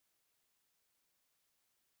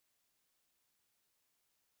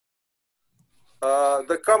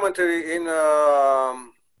The commentary in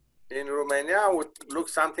Romania would look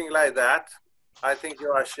something like that. I think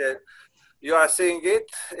you are seeing it.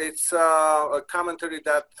 It's a commentary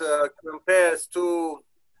that compares two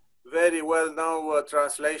very well-known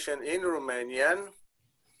translation in Romanian,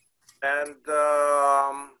 and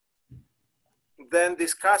then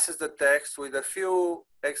discusses the text with a few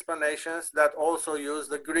explanations that also use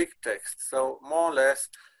the Greek text. So more or less,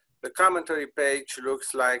 the commentary page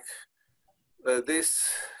looks like this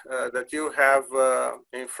that you have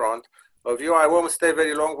in front of you. I won't stay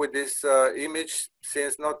very long with this image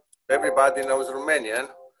since not everybody knows Romanian.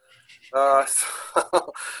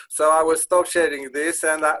 So I will stop sharing this,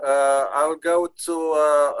 and I will go to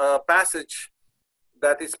a passage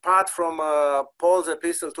that is part from Paul's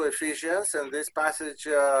epistle to Ephesians, and this passage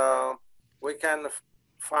we can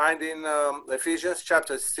find in Ephesians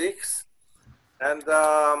chapter 6. And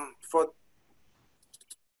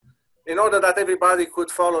in order that everybody could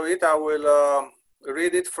follow it, I will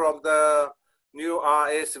read it from the new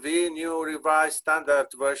RSV, New Revised Standard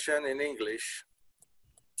Version in English.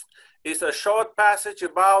 It's a short passage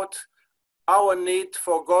about our need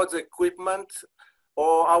for God's equipment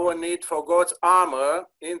or our need for God's armor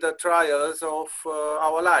in the trials of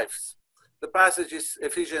our lives. The passage is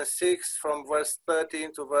Ephesians 6 from verse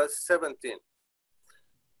 13 to verse 17.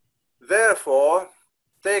 Therefore,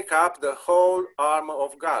 take up the whole armor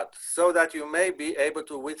of God, so that you may be able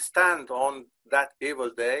to withstand on that evil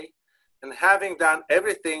day, and having done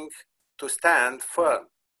everything, to stand firm.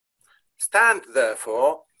 Stand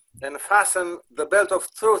therefore, and fasten the belt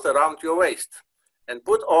of truth around your waist, and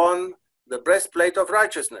put on the breastplate of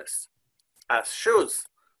righteousness. As shoes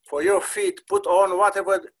for your feet, put on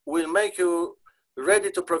whatever will make you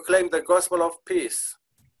ready to proclaim the gospel of peace.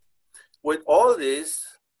 With all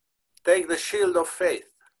this, take the shield of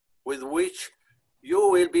faith, with which you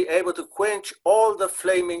will be able to quench all the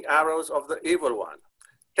flaming arrows of the evil one.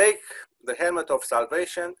 Take the helmet of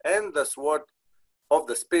salvation and the sword of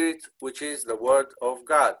the Spirit, which is the word of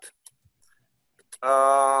God.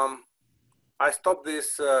 I stopped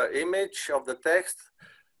this image of the text.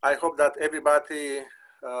 I hope that everybody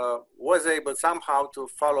was able somehow to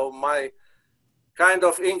follow my kind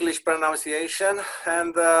of English pronunciation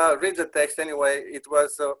and read the text anyway. It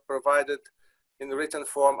was provided in written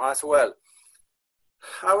form as well.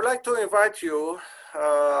 I would like to invite you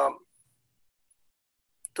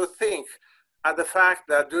to think at the fact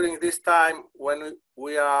that during this time when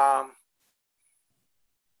we are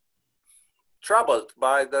troubled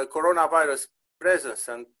by the coronavirus presence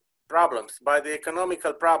and problems, by the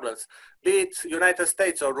economical problems, be it United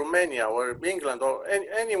States or Romania or England or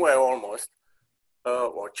anywhere almost,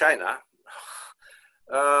 or China,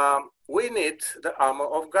 we need the armor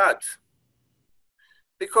of God.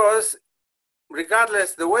 Because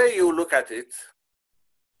regardless the way you look at it,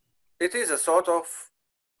 it is a sort of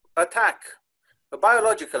attack, a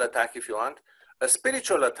biological attack if you want, a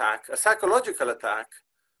spiritual attack, a psychological attack.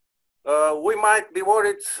 We might be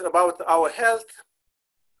worried about our health,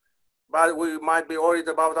 but we might be worried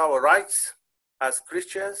about our rights as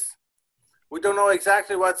Christians. We don't know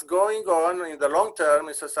exactly what's going on in the long term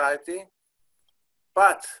in society,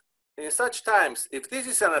 but in such times, if this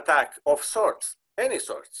is an attack of sorts, any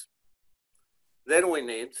sorts, then we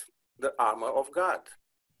need the armor of God.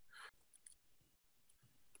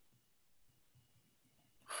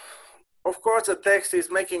 Of course, the text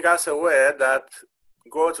is making us aware that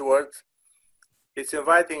God's word is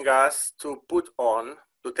inviting us to put on,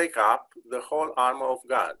 to take up the whole armor of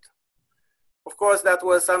God. Of course, that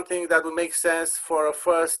was something that would make sense for a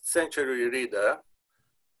first century reader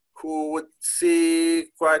who would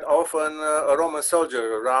see quite often a Roman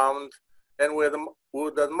soldier around and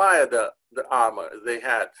would admire the armor they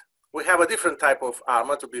had. We have a different type of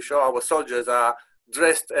armor, to be sure. Our soldiers are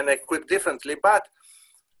dressed and equipped differently, but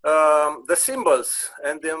the symbols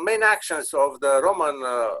and the main actions of the Roman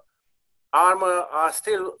armor are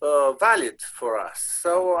still valid for us.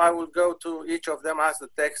 So I will go to each of them as the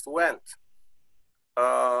text went.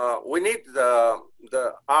 We need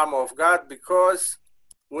the armor of God because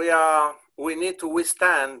we need to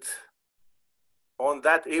withstand on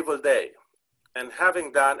that evil day, and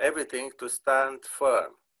having done everything, to stand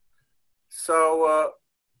firm. So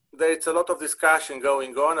there's a lot of discussion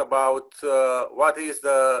going on about what is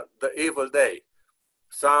the evil day.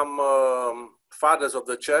 Some fathers of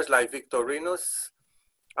the church, like Victorinus,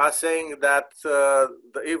 are saying that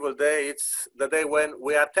the evil day, it's the day when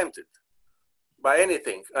we are tempted by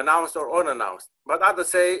anything, announced or unannounced. But others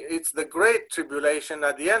say it's the great tribulation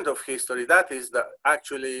at the end of history. That is the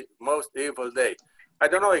actually most evil day. I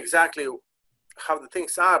don't know exactly how the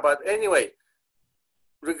things are, but anyway,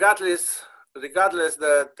 regardless regardless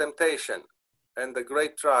the temptation and the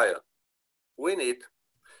great trial, we need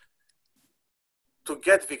to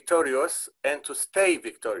get victorious and to stay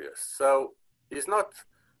victorious. So it's not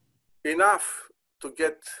enough to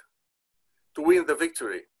win the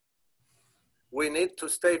victory. We need to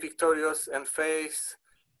stay victorious and face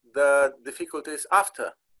the difficulties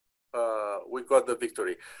after we got the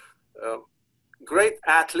victory. Great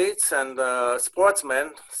athletes and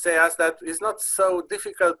sportsmen say us that it's not so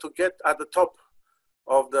difficult to get at the top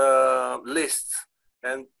of the list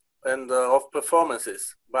and of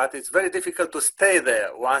performances, but it's very difficult to stay there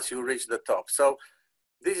once you reach the top. So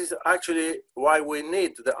this is actually why we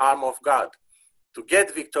need the arm of God, to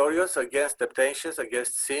get victorious against temptations,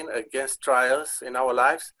 against sin, against trials in our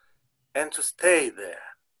lives, and to stay there.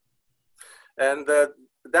 And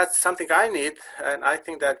that's something I need, and I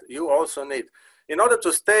think that you also need. In order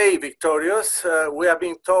to stay victorious, we are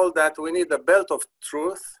being told that we need a belt of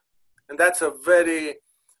truth, and that's a very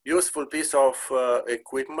useful piece of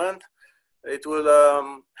equipment. It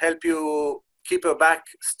will help you keep your back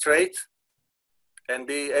straight and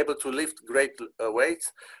be able to lift great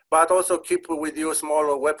weights, but also keep with you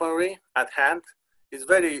small weaponry at hand. It's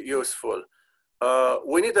very useful.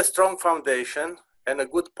 We need a strong foundation and a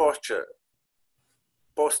good posture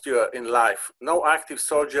in life. No active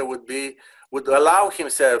soldier would allow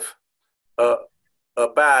himself a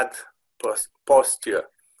bad posture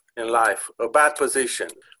in life, a bad position.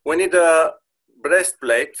 We need a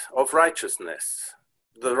breastplate of righteousness.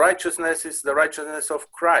 The righteousness is the righteousness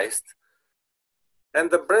of Christ. And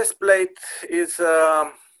the breastplate is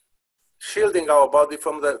shielding our body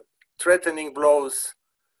from the threatening blows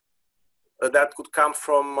that could come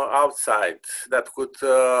from outside, that could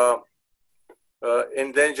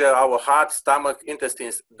endanger our heart, stomach,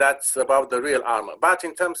 intestines. That's about the real armor. But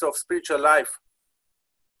in terms of spiritual life,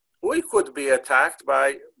 we could be attacked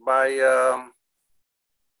by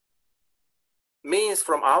means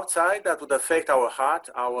from outside that would affect our heart,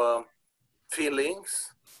 our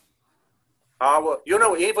feelings.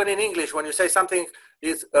 Even in English, when you say something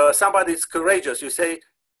is somebody is courageous, you say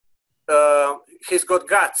he's got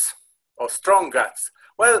guts or strong guts.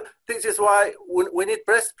 Well, this is why we need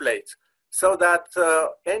breastplates, so that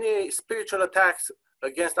any spiritual attacks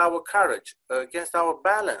against our courage, against our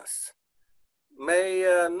balance,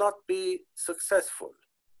 may not be successful.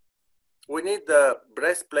 We need the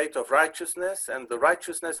breastplate of righteousness, and the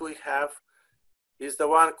righteousness we have is the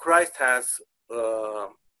one Christ has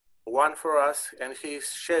won for us, and He's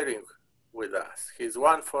sharing with us. He's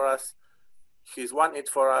won for us. He's won it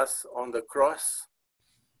for us on the cross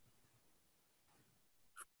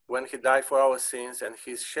when He died for our sins, and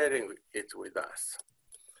He's sharing it with us.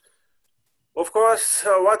 Of course,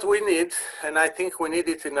 what we need, and I think we need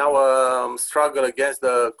it in our struggle against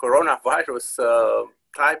the coronavirus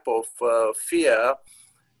type of fear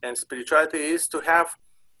and spirituality, is to have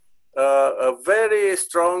a very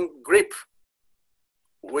strong grip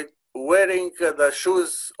with wearing the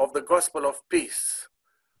shoes of the gospel of peace.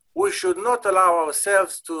 We should not allow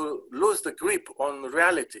ourselves to lose the grip on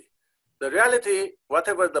reality. The reality,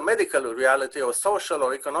 whatever the medical reality or social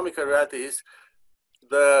or economic reality is,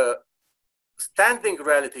 the standing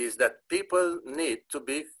reality is that people need to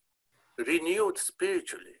be renewed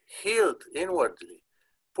spiritually, healed inwardly,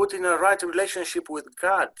 put in a right relationship with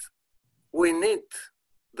God. We need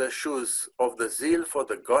the shoes of the zeal for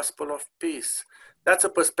the gospel of peace. That's a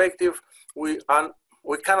perspective we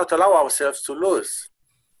cannot allow ourselves to lose.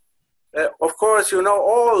 Of course, you know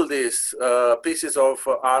all these pieces of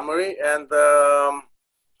armory, and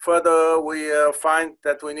further we find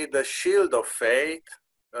that we need the shield of faith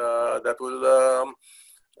that will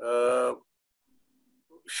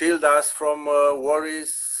shield us from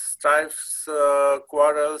worries, strifes,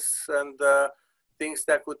 quarrels, and things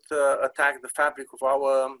that could attack the fabric of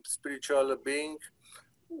our spiritual being.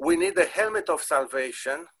 We need the helmet of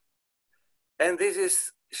salvation, and this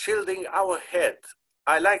is shielding our head.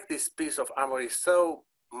 I like this piece of armor so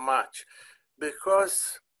much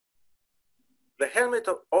because the helmet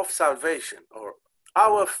of salvation, or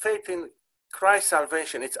our faith in Christ's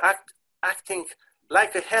salvation, it's acting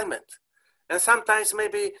like a helmet. And sometimes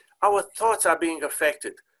maybe our thoughts are being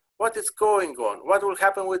affected. What is going on? What will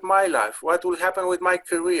happen with my life? What will happen with my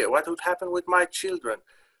career? What will happen with my children?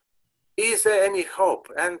 Is there any hope?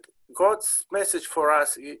 And God's message for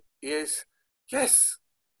us is, yes,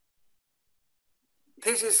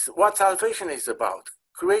 this is what salvation is about,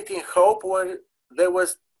 creating hope where there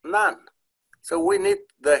was none. So we need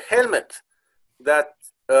the helmet that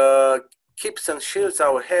keeps and shields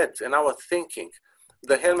our heads and our thinking,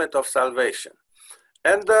 the helmet of salvation.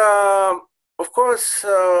 And of course,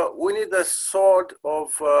 we need a sword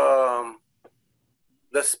of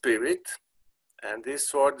the Spirit, and this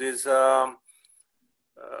sword is a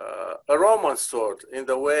Roman sword in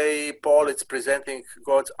the way Paul is presenting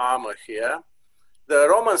God's armor here. The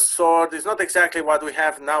Roman sword is not exactly what we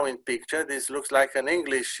have now in picture. This looks like an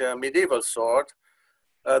English medieval sword.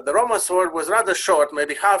 The Roman sword was rather short,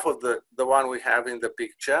 maybe half of the one we have in the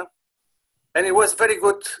picture. And it was very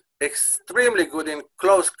good, extremely good in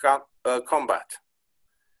close combat.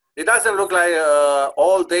 It doesn't look like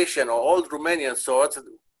old Dacian or old Romanian swords,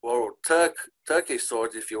 or Turkish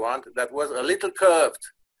swords if you want, that was a little curved,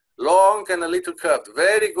 long and a little curved.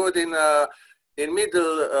 Very good in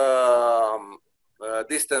middle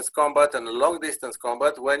distance combat and long distance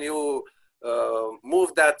combat. When you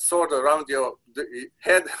move that sword around your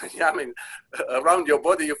head, I mean, around your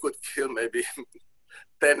body, you could kill maybe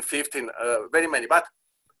 10, 15, very many, but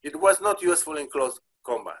it was not useful in close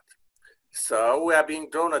combat. So we are being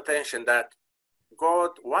drawn attention that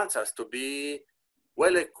God wants us to be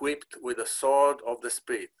well equipped with the sword of the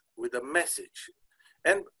Spirit, with a message.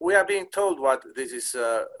 And we are being told what this is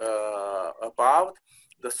about.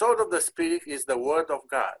 The sword of the Spirit is the word of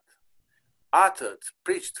God, uttered,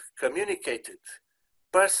 preached, communicated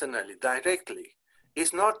personally, directly.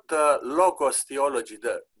 It's not the logos theology,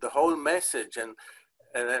 the whole message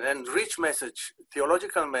and rich message,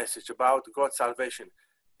 theological message about God's salvation.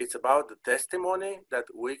 It's about the testimony that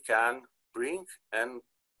we can bring and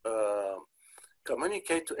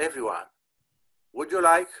communicate to everyone. Would you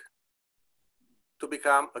like to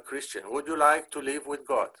become a Christian? Would you like to live with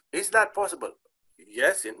God? Is that possible?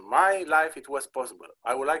 Yes, in my life it was possible.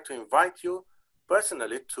 I would like to invite you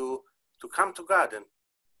personally to come to God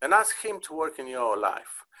and ask Him to work in your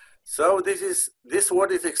life. So this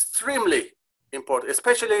word is extremely important,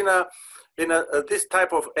 especially in this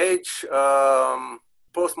type of age,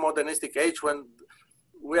 postmodernistic age, when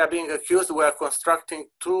we are being accused, we are constructing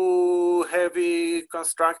too heavy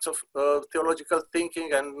constructs of theological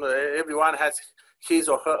thinking, and everyone has his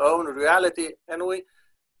or her own reality, and we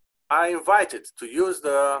are invited to use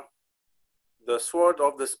the sword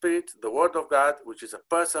of the Spirit, the Word of God, which is a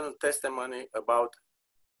personal testimony about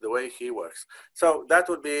the way He works. So that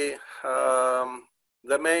would be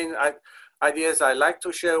the main ideas I like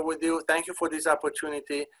to share with you. Thank you for this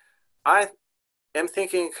opportunity. I am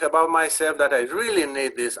thinking about myself that I really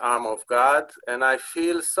need this arm of God, and I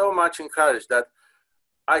feel so much encouraged that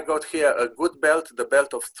I got here a good belt, the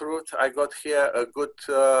belt of truth. I got here a good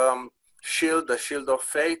shield, the shield of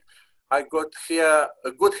faith. I got here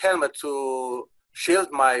a good helmet to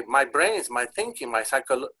shield my brains, my thinking, my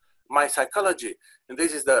psychology. And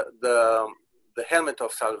this is the helmet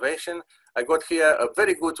of salvation. I got here a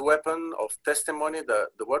very good weapon of testimony,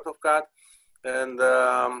 the Word of God. And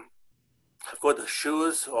I've got the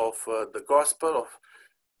shoes of the gospel, of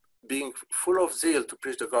being full of zeal to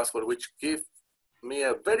preach the gospel, which give me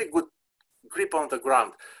a very good grip on the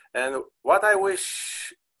ground. And what I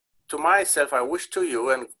wish to myself, I wish to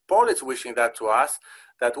you, and Paul is wishing that to us,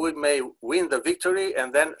 that we may win the victory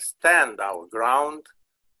and then stand our ground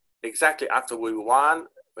exactly after we won,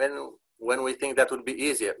 when we think that would be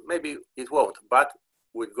easier. Maybe it won't, but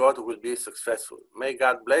with God we'll be successful. May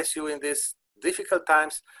God bless you in these difficult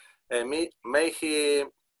times, and may He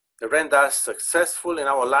render us successful in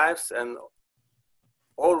our lives and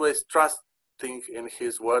always trusting in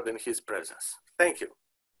His word and His presence. Thank you.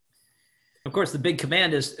 Of course, the big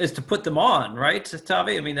command is to put them on, right,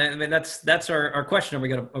 Tavi? I mean that's our question. Are we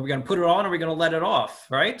gonna put it on, or are we gonna let it off,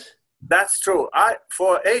 right? That's true.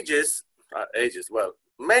 For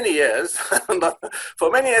many years, for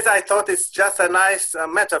many years I thought it's just a nice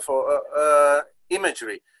metaphor,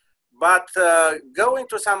 imagery. But going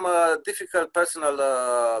through some difficult personal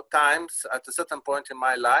times at a certain point in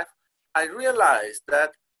my life, I realized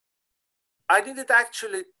that I needed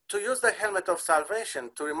actually to use the helmet of salvation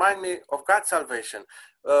to remind me of God's salvation,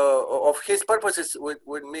 of His purposes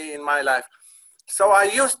with me in my life. So I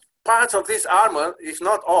used parts of this armor, if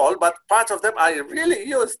not all, but parts of them I really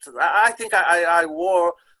used. I think I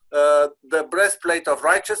wore the breastplate of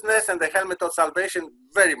righteousness and the helmet of salvation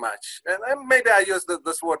very much. And maybe I used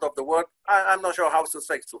the sword of the word. I'm not sure how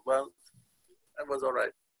successful. Well, that was all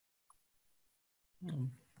right.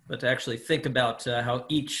 But to actually think about how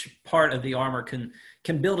each part of the armor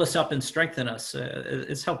can build us up and strengthen us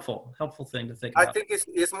is helpful thing to think about. I think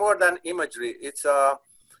it's more than imagery. It's a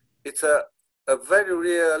very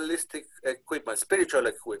realistic equipment, spiritual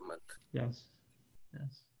equipment. Yes.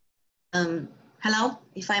 Hello,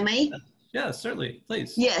 if I may. Yeah, certainly,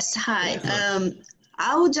 please. Yes, hi.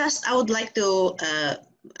 I would like to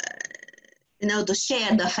to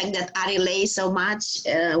share the fact that I relate so much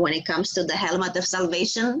when it comes to the helmet of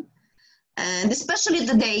salvation, and especially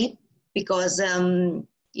today because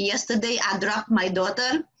yesterday I dropped my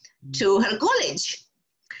daughter to her college.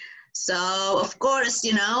 So of course,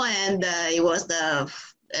 you know, and it was the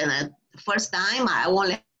first time. I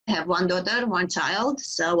only have one daughter, one child.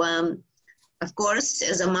 So of course,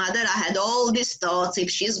 as a mother, I had all these thoughts: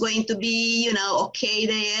 if she's going to be, you know, okay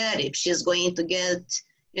there, if she's going to get,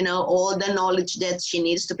 you know, all the knowledge that she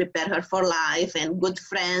needs to prepare her for life, and good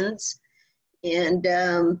friends, and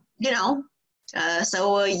you know.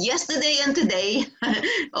 So yesterday and today,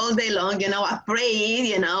 all day long, you know, I prayed,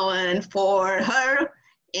 you know, and for her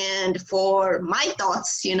and for my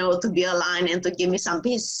thoughts, you know, to be aligned and to give me some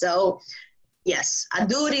peace. So yes, I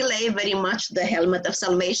do relay very much the helmet of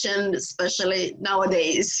salvation, especially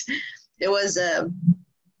nowadays. There was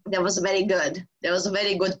very good. There was a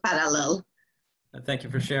very good parallel. Thank you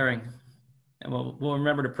for sharing. And we'll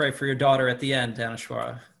remember to pray for your daughter at the end,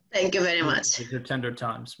 Anashwara. Thank you very much. These are tender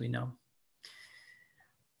times, we know.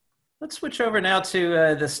 Let's switch over now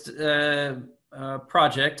to this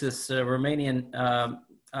project, this Romanian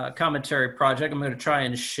commentary project. I'm going to try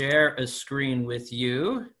and share a screen with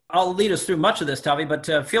you. I'll lead us through much of this, Tavi, but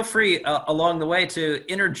feel free along the way to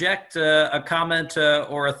interject a comment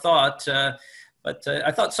or a thought. But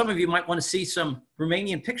I thought some of you might want to see some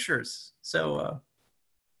Romanian pictures. So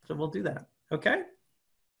we'll do that. Okay?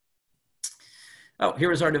 Oh,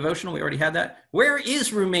 here is our devotional. We already had that. Where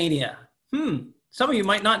is Romania? Some of you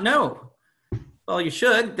might not know. Well, you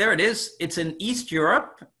should. There it is. It's in East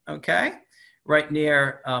Europe, okay? Right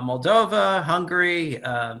near Moldova, Hungary,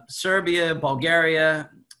 Serbia, Bulgaria,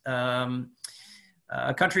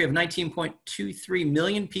 a country of 19.23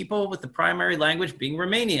 million people, with the primary language being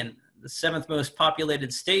Romanian, the 7th most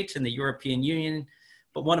populated state in the European Union,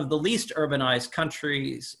 but one of the least urbanized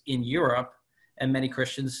countries in Europe, and many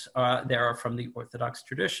Christians there are from the Orthodox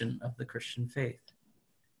tradition of the Christian faith.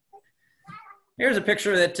 Here's a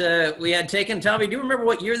picture that we had taken. Tavi, do you remember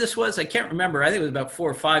what year this was? I can't remember. I think it was about 4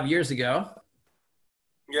 or 5 years ago.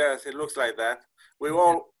 Yes, it looks like that. We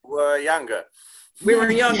all were younger. We were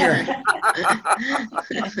younger.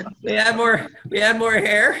 we had more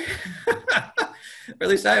hair. Or at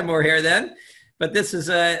least I had more hair then. But this is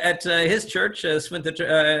at his church, Sfânta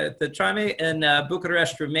Troime in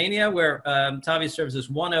Bucharest, Romania, where Tavi serves as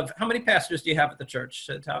one of. How many pastors do you have at the church,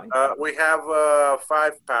 Tavi? We have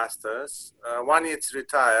 5 pastors. One is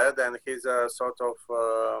retired, and he's a sort of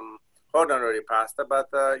honorary pastor. But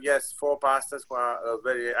yes, 4 pastors who are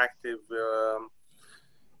very active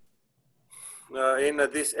in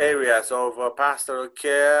these areas of pastoral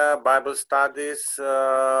care, Bible studies,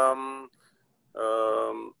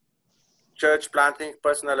 church planting,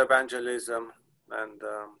 personal evangelism, and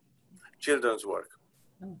children's work.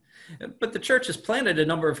 But the church has planted a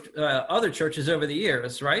number of other churches over the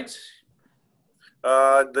years, right?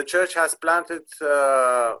 The church has planted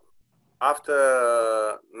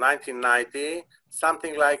after 1990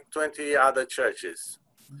 something like 20 other churches.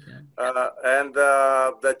 Okay. And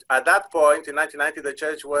at that point in 1990, the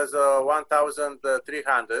church was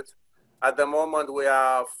 1,300. At the moment, we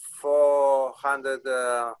are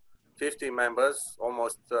 450 members,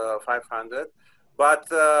 almost 500. But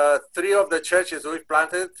 3 of the churches we've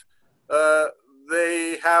planted,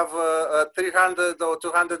 they have 300 or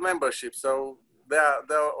 200 memberships, so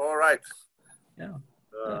they're all right. Yeah.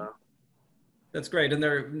 That's great. And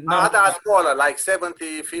they're not others smaller, like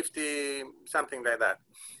 70, 50, something like that.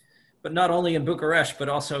 But not only in Bucharest, but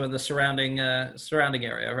also in the surrounding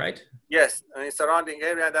area, right? Yes, in surrounding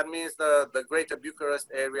area, that means the greater Bucharest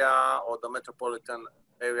area or the metropolitan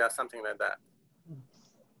area, something like that.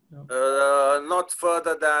 No. Not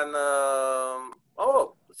further than,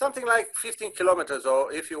 something like 15 kilometers, or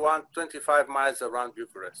if you want, 25 miles around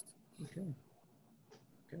Bucharest. Okay.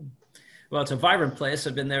 Good. Well, it's a vibrant place.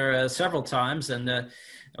 I've been there several times, and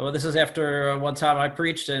this is after one time I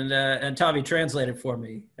preached and Tavi translated for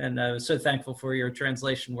me, and I was so thankful for your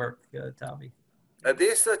translation work, Tavi.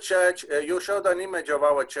 This church, you showed an image of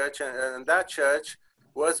our church, and that church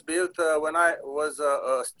was built when I was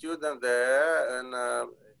a student there in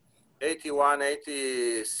 81,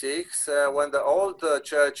 86, when the old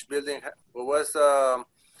church building was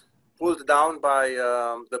pulled down by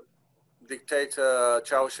the dictator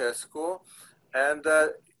Ceausescu, and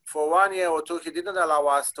for 1 year or 2 he didn't allow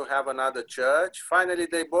us to have another church. Finally,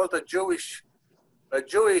 they built a Jewish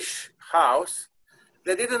house.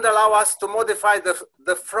 They didn't allow us to modify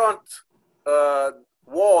the front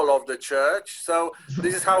wall of the church. So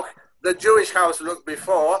this is how the Jewish house looked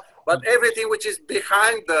before, but everything which is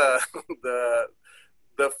behind the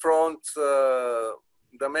front,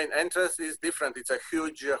 the main entrance, is different. It's a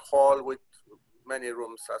huge hall with many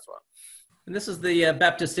rooms as well. And this is the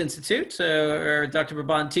Baptist Institute, where Dr.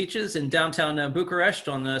 Baban teaches in downtown Bucharest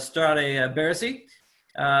on the Strade Berzi.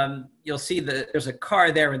 You'll see that there's a car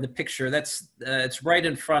there in the picture. It's right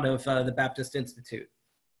in front of the Baptist Institute.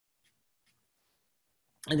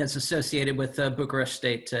 And it's associated with Bucharest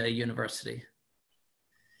State University.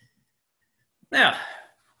 Now,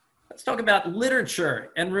 let's talk about literature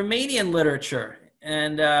and Romanian literature.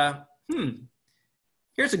 And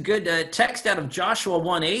here's a good text out of Joshua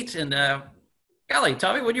 1:8. And golly,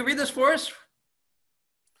 Tommy, would you read this for us?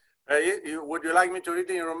 Would you like me to read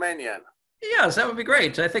it in Romanian? Yes, that would be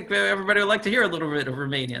great. I think everybody would like to hear a little bit of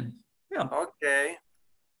Romanian. Yeah. Ok.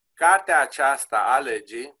 Cartea aceasta a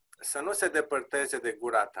legii să nu se depărteze de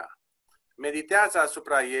gura ta. Meditează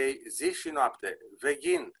asupra ei zi și noapte,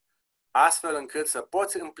 veghind, astfel încât să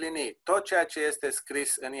poți împlini tot ceea ce este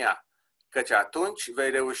scris în ea, căci atunci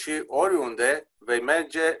vei reuși oriunde, vei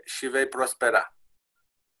merge și vei prospera.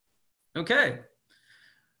 Okay.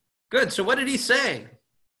 Good. So what did he say?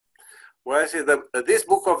 Well, see, this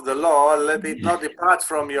book of the law, let it not depart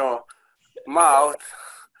from your mouth.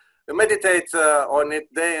 Meditate on it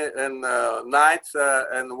day and night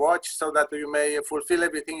and watch so that you may fulfill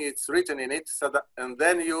everything it's written in it, and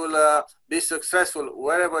then you'll be successful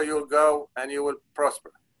wherever you'll go and you will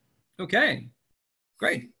prosper. Okay,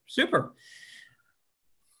 great, super.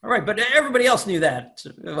 All right, but everybody else knew that.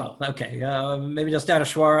 Well, okay, maybe just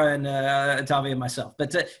Shwara and Tavi and myself.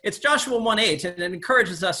 But it's Joshua 1:8, and it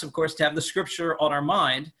encourages us, of course, to have the scripture on our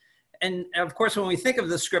mind. And of course, when we think of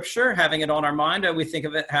the scripture, having it on our mind, we think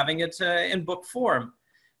of it having it in book form.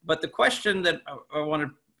 But the question that I want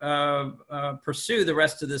to pursue the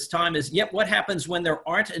rest of this time is, yet what happens when there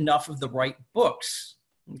aren't enough of the right books?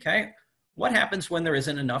 Okay, what happens when there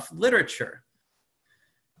isn't enough literature?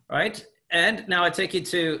 Right? And now I take you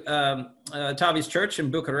to Tavi's church in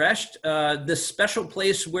Bucharest, this special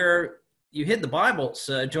place where you hid the Bibles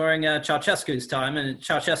during Ceausescu's time. And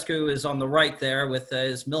Ceausescu is on the right there with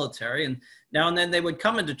his military. And now and then they would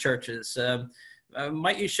come into churches.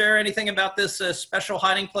 Might you share anything about this special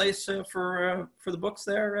hiding place for the books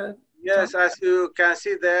there? Yes, as you can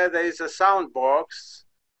see there, there is a sound box.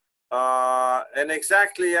 And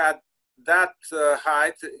exactly at that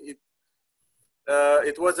height,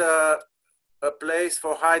 it was a place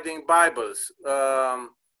for hiding Bibles.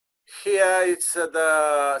 Here it's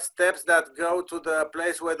the steps that go to the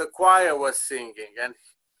place where the choir was singing,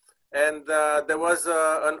 and there was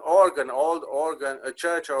an organ, old organ, a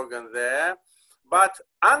church organ there. But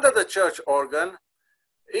under the church organ,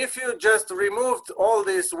 if you just removed all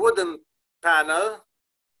this wooden panel,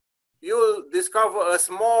 you'll discover a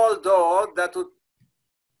small door that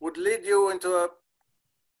would lead you into a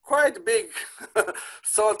quite big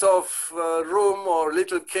sort of room or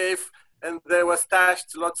little cave, and there were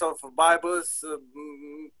stashed lots of Bibles,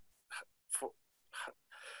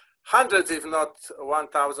 hundreds if not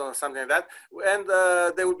 1,000 or something like that, and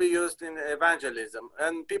they would be used in evangelism.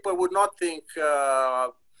 And people would not think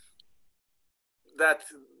that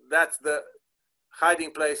that's the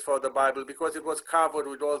hiding place for the Bible, because it was covered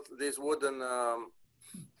with all this wooden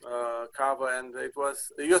cover, and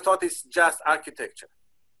you thought it's just architecture.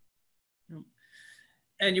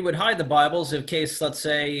 And you would hide the Bibles in case, let's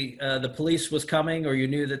say, the police was coming, or you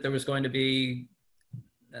knew that there was going to be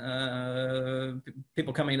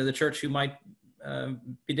people coming into the church who might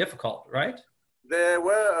be difficult, right? There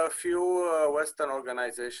were a few Western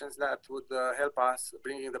organizations that would help us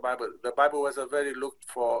bringing the Bible. The Bible was a very looked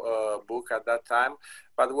for book at that time,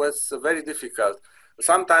 but was very difficult.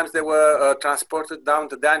 Sometimes they were transported down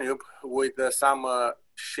the Danube with some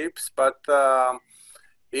ships, but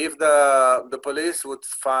if the police would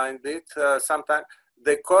find it, sometimes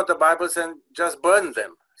they caught the Bibles and just burned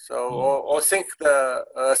them, or sank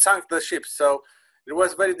the ships. So it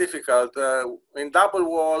was very difficult. In double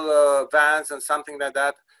wall vans and something like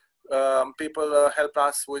that, people helped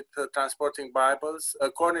us with transporting Bibles,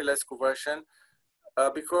 Cornilescu version,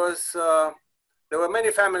 because there were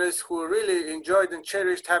many families who really enjoyed and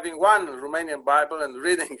cherished having one Romanian Bible and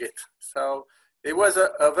reading it. So it was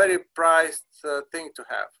a very prized thing to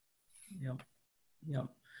have. Yeah.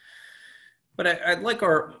 But I'd like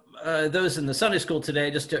those in the Sunday school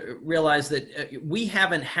today just to realize that we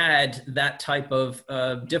haven't had that type of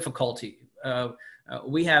difficulty.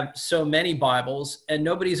 We have so many Bibles, and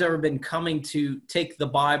nobody's ever been coming to take the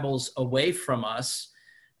Bibles away from us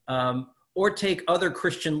or take other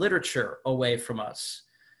Christian literature away from us.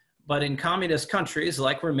 But in communist countries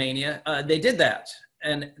like Romania, they did that.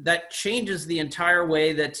 And that changes the entire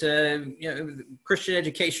way that Christian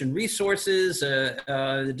education resources,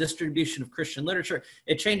 the distribution of Christian literature,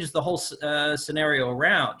 it changes the whole scenario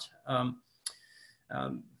around.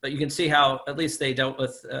 But you can see how at least they dealt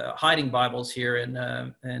with hiding Bibles here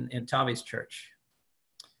in Tavi's church.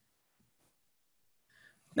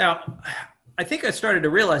 Now, I think I started to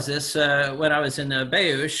realize this when I was in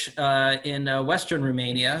Beiuș in Western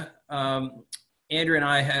Romania. Andrew and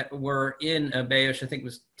I were in Beiuș, I think it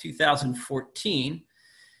was 2014.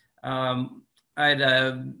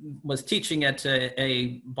 I was teaching at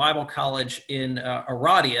a Bible college in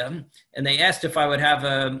Oradea, and they asked if I would have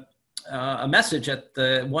a message at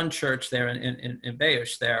the one church there in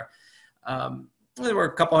Beiuș there. There were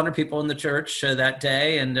a couple hundred people in the church that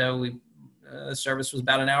day, and the service was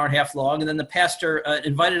about an hour and a half long, and then the pastor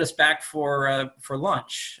invited us back for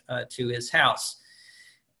lunch to his house.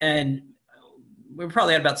 And we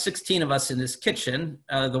probably had about 16 of us in his kitchen.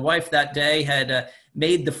 The wife that day had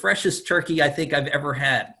made the freshest turkey I think I've ever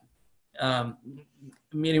had. I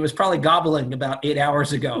mean, it was probably gobbling about 8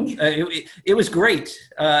 hours ago. It was great.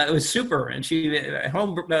 It was super. And she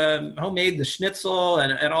homemade the schnitzel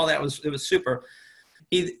and all that. It was super.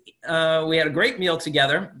 We had a great meal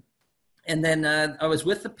together. And then I was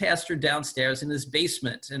with the pastor downstairs in his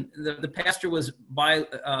basement, and the pastor was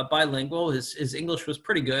bilingual. His English was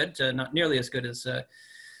pretty good, not nearly as good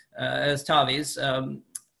as Tavi's.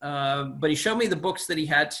 But he showed me the books that he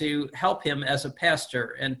had to help him as a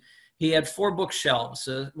pastor, and he had 4 bookshelves,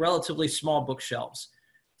 relatively small bookshelves.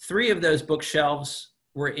 3 of those bookshelves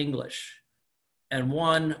were English, and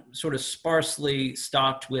 1 sort of sparsely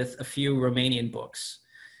stocked with a few Romanian books.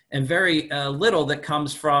 And very little that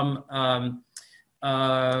comes from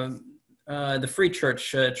the Free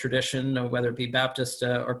Church tradition, whether it be Baptist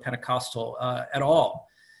or Pentecostal at all.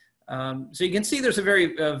 So you can see there's a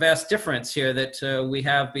very vast difference here that we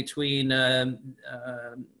have between the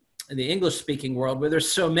English-speaking world, where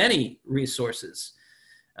there's so many resources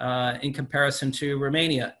in comparison to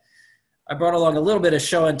Romania. I brought along a little bit of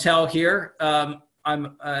show and tell here.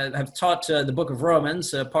 I've taught the book of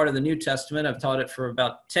Romans, part of the New Testament. I've taught it for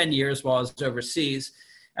about 10 years while I was overseas.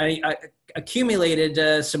 And I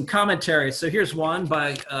accumulated some commentaries. So here's one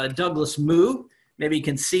by Douglas Moo. Maybe you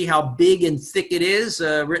can see how big and thick it is,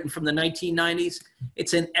 written from the 1990s.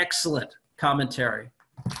 It's an excellent commentary.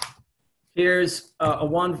 Here's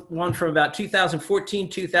one from about 2014,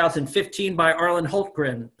 2015 by Arlen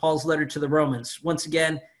Hultgren, Paul's Letter to the Romans. Once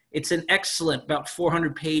again, it's an excellent, about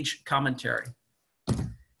 400-page commentary.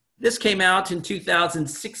 This came out in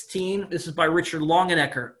 2016. This is by Richard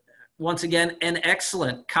Longenecker. Once again, an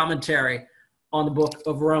excellent commentary on the book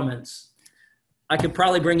of Romans. I could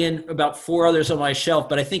probably bring in about 4 others on my shelf,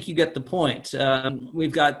 but I think you get the point.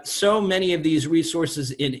 We've got so many of these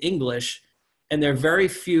resources in English, and they're very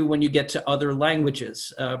few when you get to other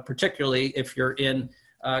languages, particularly if you're in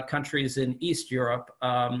countries in East Europe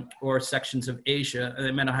or sections of Asia.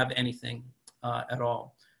 They may not have anything at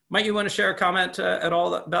all. Might you want to share a comment at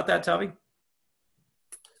all about that, Tavi?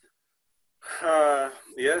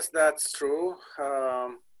 Yes, that's true.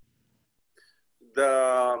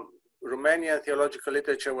 The Romanian theological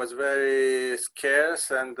literature was very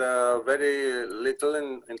scarce and very little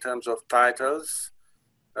in terms of titles.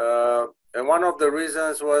 And one of the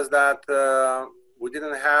reasons was that we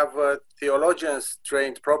didn't have theologians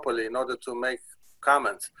trained properly in order to make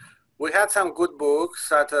comments. We had some good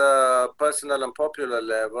books at a personal and popular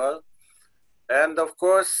level, and of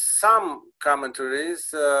course some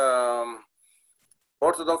commentaries,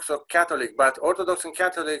 Orthodox or Catholic, but Orthodox and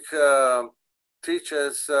Catholic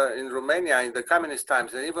teachers in Romania in the communist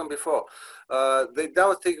times and even before, they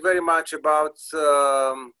don't think very much about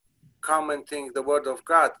commenting the Word of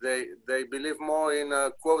God. They believe more in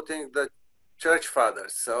quoting the church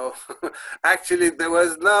fathers. So actually there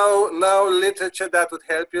was no literature that would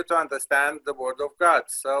help you to understand the Word of God.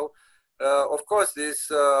 So of course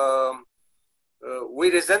this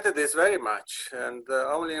we resented this very much, and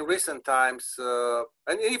only in recent times,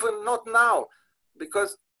 and even not now,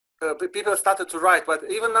 because people started to write, but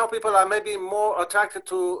even now people are maybe more attracted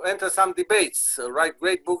to enter some debates, write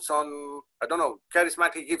great books on, I don't know,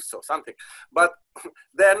 charismatic gifts or something, but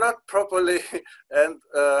they're not properly and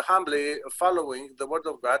humbly following the Word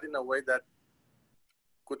of God in a way that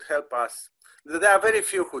could help us. There are very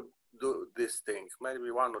few who do this thing,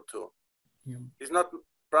 maybe 1 or 2. Yeah. It's not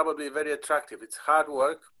probably very attractive. It's hard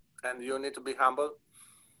work, and you need to be humble,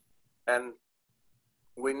 and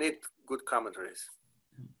we need good commentaries.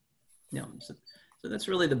 Yeah, so that's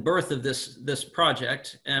really the birth of this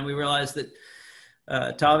project, and we realized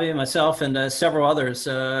that Tavi and myself and several others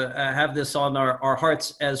have this on our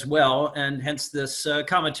hearts as well, and hence this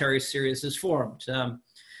commentary series is formed.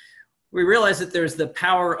 We realize that there's the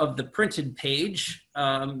power of the printed page,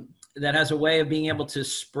 that has a way of being able to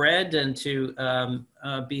spread and to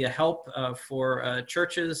be a help for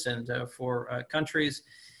churches and for countries.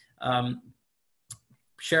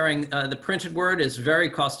 Sharing the printed word is very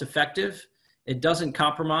cost effective. It doesn't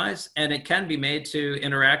compromise, and it can be made to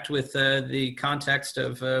interact with the context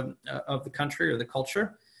of the country or the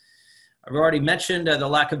culture. I've already mentioned the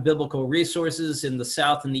lack of biblical resources in the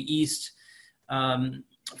South and the East.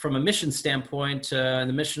 From a mission standpoint,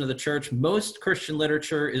 the mission of the church, most Christian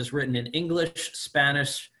literature is written in English,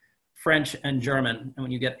 Spanish, French, and German. And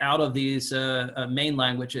when you get out of these main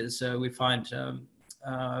languages, we find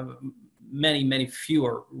many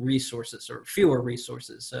fewer resources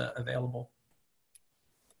available.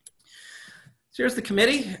 So here's the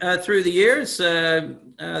committee through the years. There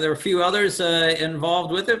were a few others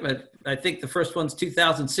involved with it, but I think the first one's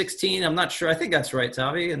 2016. I'm not sure. I think that's right,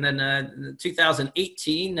 Tavi. And then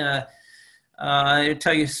 2018, I'll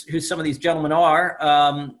tell you who some of these gentlemen are.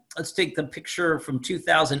 Let's take the picture from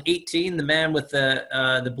 2018. The man with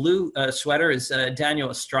the blue sweater is Daniel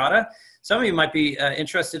Estrada. Some of you might be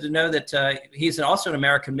interested to know that he's also an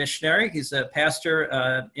American missionary. He's a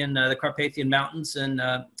pastor in the Carpathian Mountains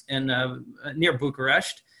near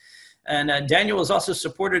Bucharest. And Daniel was also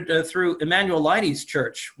supported through Emmanuel Leidy's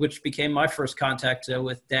church, which became my first contact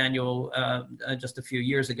with Daniel just a few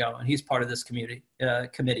years ago. And he's part of this committee.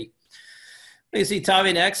 You see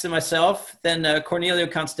Tavi next and myself, then Cornelio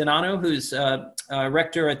Constananu, who's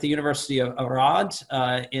rector at the University of Arad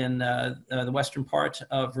in the western part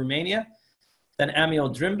of Romania. Then Amiel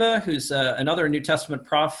Drimba, who's another New Testament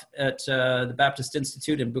prof at the Baptist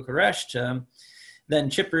Institute in Bucharest. Then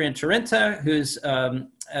Ciprian Tarinta, who's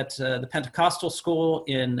at the Pentecostal School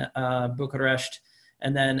in Bucharest.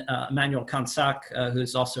 And then Emmanuel Kansak,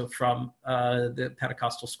 who's also from the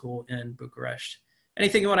Pentecostal School in Bucharest.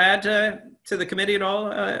 Anything you want to add to the committee at all,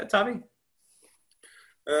 Tavi?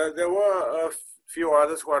 There were a few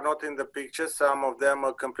others who are not in the picture. Some of them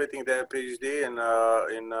are completing their PhD in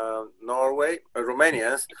Norway,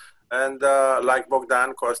 Romanians, and like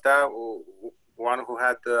Bogdan Costa, one who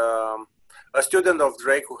had a student of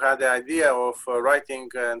Drake who had the idea of writing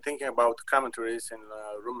and thinking about commentaries in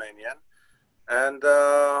Romanian. And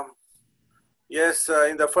yes,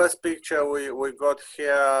 in the first picture we got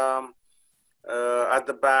here at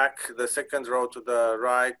the back, the second row to the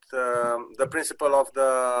right, the principal of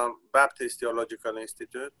the Baptist Theological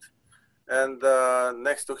Institute, and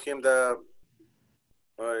next to him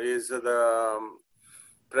is the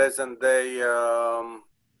present-day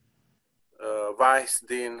vice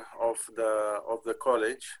dean of the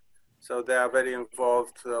college. So they are very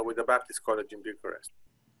involved with the Baptist College in Bucharest.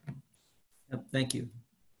 Thank you.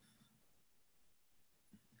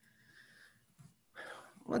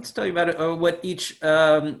 Let's tell you about what each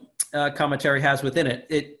commentary has within it.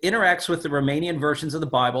 It interacts with the Romanian versions of the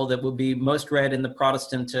Bible that will be most read in the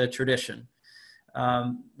Protestant tradition.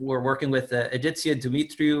 We're working with Ediția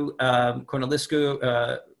Dumitriu Corneliscu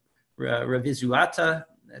Revizuita.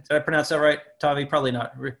 Did I pronounce that right, Tavi? Probably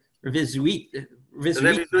not. Revizuita,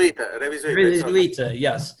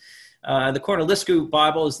 yes. The Corneliscu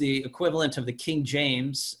Bible is the equivalent of the King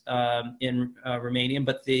James in Romanian,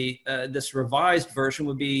 but this revised version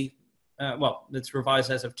would be, well, it's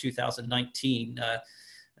revised as of 2019.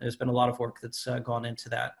 There's been a lot of work that's gone into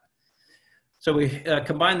that. So we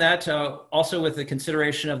combine that also with the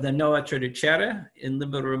consideration of the Noua Traducere in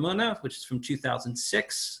Limba Română, which is from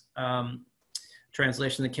 2006,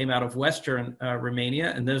 translation that came out of Western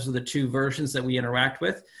Romania, and those are the two versions that we interact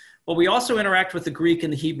with. But we also interact with the Greek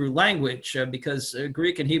and the Hebrew language because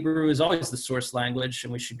Greek and Hebrew is always the source language,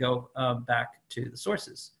 and we should go back to the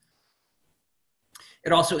sources.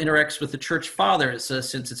 It also interacts with the church fathers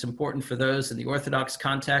since it's important for those in the Orthodox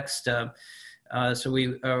context. So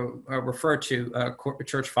we refer to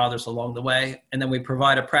church fathers along the way, and then we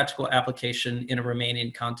provide a practical application in a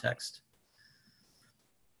Romanian context.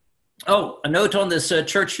 Oh, a note on this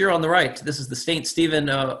church here on the right. This is the St. Stephen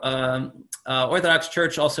Orthodox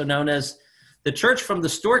Church, also known as the Church from the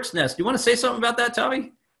Stork's Nest. Do you want to say something about that,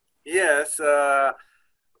 Tommy? Yes.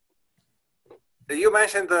 You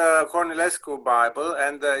mentioned the Cornilescu Bible,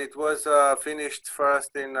 and it was finished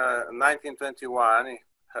first in 1921,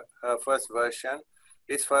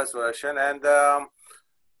 its first version. And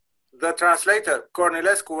the translator,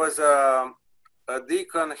 Cornilescu, was a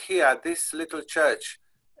deacon here at this little church.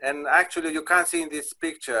 And actually, you can't see in this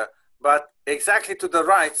picture, but exactly to the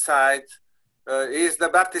right side is the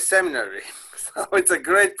Baptist Seminary. So it's a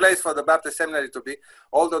great place for the Baptist Seminary to be,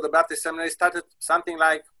 although the Baptist Seminary started something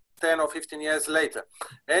like 10 or 15 years later.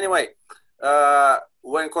 Anyway,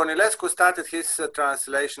 when Cornilescu started his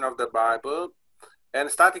translation of the Bible, and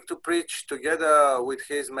starting to preach together with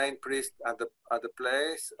his main priest at the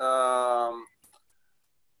place.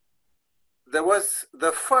 There was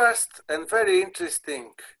the first and very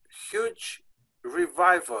interesting, huge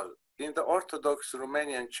revival in the Orthodox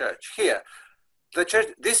Romanian church here.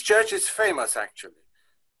 This church is famous, actually.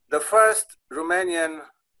 The first Romanian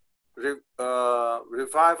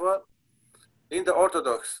revival in the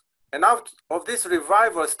Orthodox. And out of this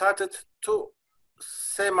revival started two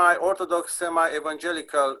semi-Orthodox,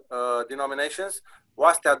 semi-evangelical denominations,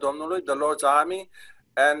 Oastea Domnului, the Lord's Army,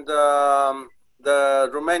 and the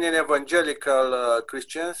Romanian evangelical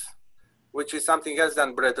Christians, which is something else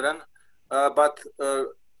than brethren, but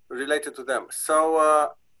related to them.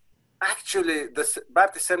 So actually, the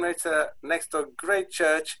Baptist Seminary is next to a great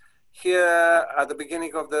church here at the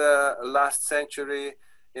beginning of the last century,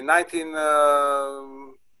 in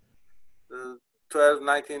 1912,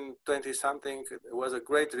 1920 something. It was a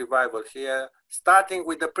great revival here, starting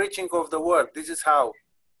with the preaching of the word. This is how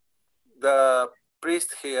the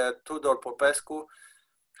priest here, Tudor Popescu,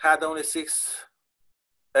 had only 6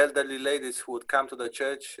 elderly ladies who would come to the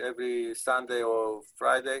church every Sunday or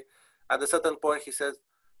Friday. At a certain point, he said,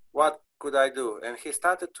 "What could I do?" And he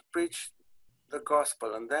started to preach the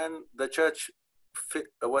gospel, and then the church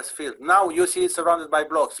was filled. Now you see it surrounded by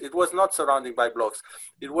blocks. It was not surrounded by blocks.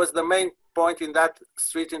 It was the main point in that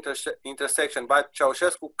street intersection, but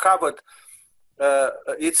Ceausescu covered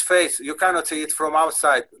its face. You cannot see it from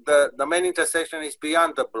outside. The main intersection is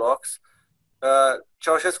beyond the blocks.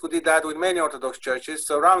 Ceausescu did that with many Orthodox churches,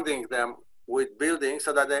 surrounding them with buildings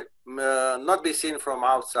so that they not be seen from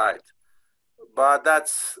outside. But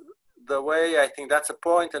that's the way, I think that's a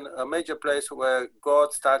point and a major place where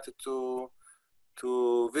God started to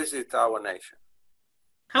visit our nation.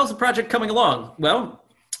 How's the project coming along? Well,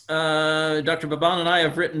 Dr. Baban and I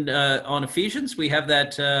have written on Ephesians. We have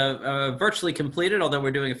that virtually completed, although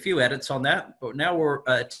we're doing a few edits on that. But now we're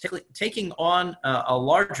taking on a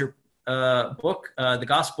larger book, the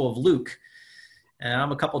Gospel of Luke. And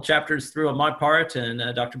I'm a couple chapters through on my part,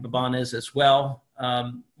 and Dr. Baban is as well.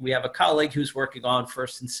 We have a colleague who's working on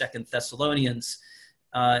 1st and 2nd Thessalonians,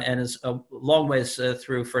 and is a long ways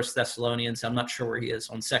through 1st Thessalonians. I'm not sure where he is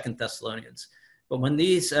on 2nd Thessalonians. But when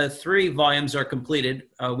these 3 volumes are completed,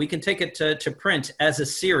 we can take it to print as a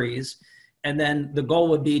series, and then the goal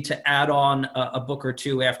would be to add on a book or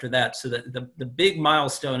 2 after that. So that the big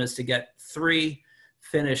milestone is to get 3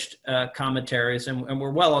 finished commentaries, and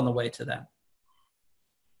we're well on the way to that.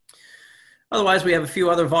 Otherwise, we have a few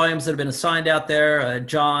other volumes that have been assigned out there,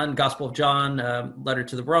 John, Gospel of John, Letter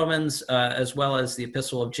to the Romans, as well as the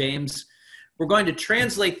Epistle of James. We're going to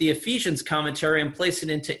translate the Ephesians commentary and place it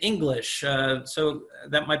into English. So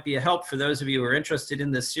that might be a help for those of you who are interested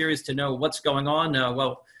in this series to know what's going on.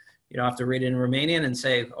 Well, you don't have to read it in Romanian and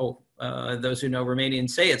say, oh, those who know Romanian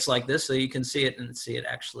say it's like this, so you can see it and see it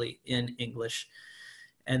actually in English.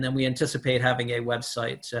 And then we anticipate having a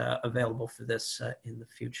website available for this in the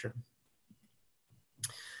future.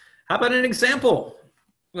 How about an example?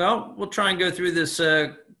 Well, we'll try and go through this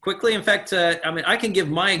quickly. In fact, I can give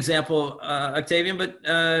my example, Octavian, but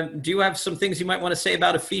do you have some things you might want to say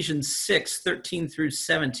about Ephesians 6, 13 through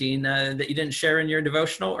 17 that you didn't share in your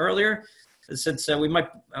devotional earlier? Since I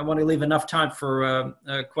want to leave enough time for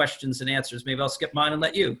questions and answers, maybe I'll skip mine and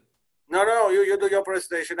let you. No, you do your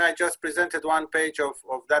presentation. I just presented one page of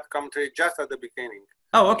that commentary just at the beginning.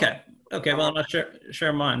 Oh, okay. Okay, well, I'll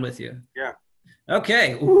share mine with you. Yeah.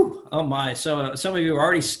 Okay. Ooh, oh my. So some of you are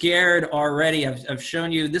already scared already. I've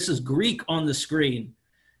shown you. This is Greek on the screen.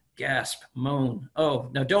 Gasp, moan. Oh,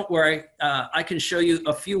 now don't worry. I can show you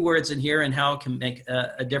a few words in here and how it can make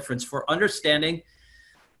a difference for understanding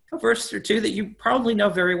a verse or 2 that you probably know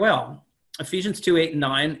very well. Ephesians 2, 8, and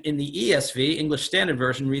 9 in the ESV, English Standard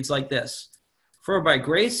Version, reads like this. For by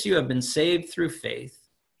grace you have been saved through faith.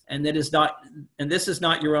 And this is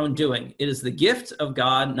not your own doing. It is the gift of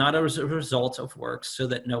God, not as a result of works, so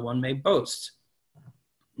that no one may boast.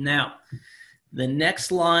 Now, the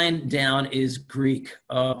next line down is Greek.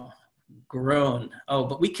 Oh, groan. Oh,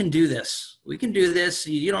 but we can do this. We can do this.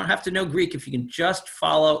 You don't have to know Greek if you can just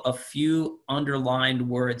follow a few underlined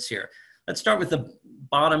words here. Let's start with the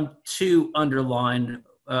bottom 2 underlined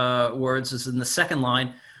words. This is in the second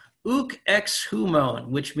line. Uk ex humon,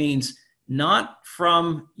 which means not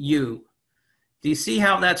from you. Do you see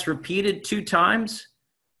how that's repeated 2 times?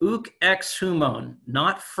 Uk ex humon,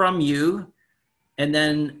 not from you. And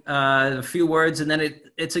then a few words, and then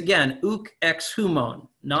it's again, uk ex humon,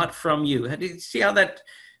 not from you. Do you see how that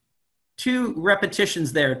 2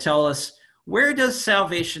 repetitions there tell us, where does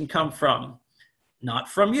salvation come from? Not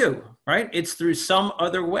from you, right? It's through some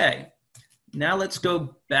other way. Now let's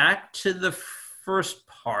go back to the first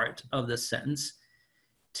part of the sentence,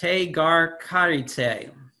 te gar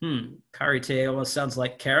karite. Karite almost sounds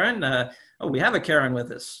like Karen. Oh, we have a Karen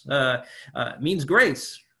with us. Means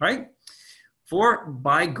grace, right? For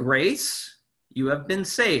by grace you have been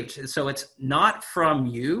saved. So it's not from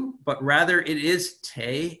you, but rather it is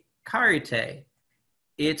te karite.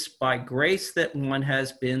 It's by grace that one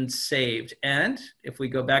has been saved. And if we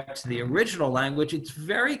go back to the original language, it's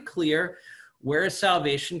very clear where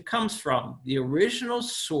salvation comes from. The original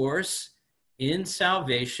source in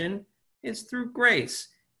salvation is through grace,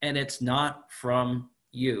 and it's not from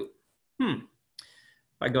you.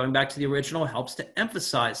 By going back to the original helps to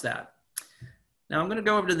emphasize that. Now I'm going to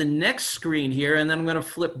go over to the next screen here, and then I'm going to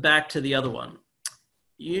flip back to the other one.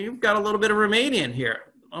 You've got a little bit of Romanian here.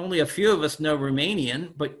 Only a few of us know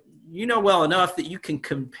Romanian, but you know well enough that you can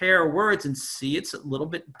compare words and see it's a little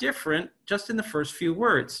bit different just in the first few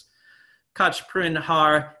words. Kaç prin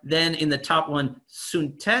har, then in the top one,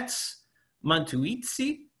 sunteți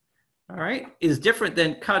mântuiți, all right, is different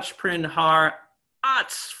than kaç prin har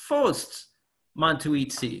ați fost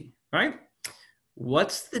mântuiți, right?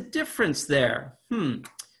 What's the difference there?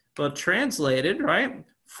 Well, translated, right?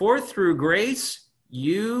 For through grace,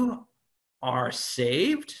 you are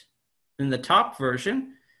saved in the top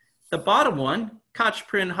version. The bottom one, kaç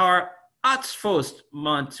prin har ați fost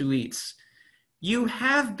mântuiți. You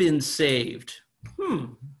have been saved.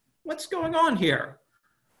 What's going on here?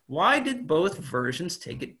 Why did both versions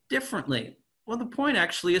take it differently? Well, the point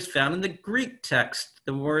actually is found in the Greek text.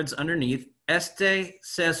 The words underneath, este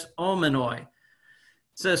ses omenoi.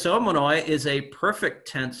 Ses omenoi is a perfect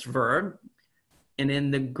tense verb. And in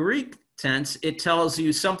the Greek tense, it tells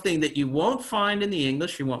you something that you won't find in the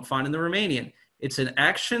English, you won't find in the Romanian. It's an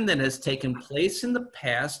action that has taken place in the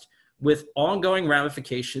past with ongoing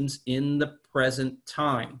ramifications in the present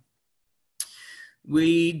time.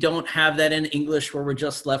 We don't have that in English where we're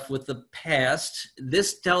just left with the past.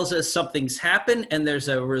 This tells us something's happened and there's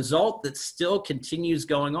a result that still continues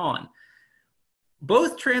going on.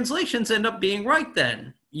 Both translations end up being right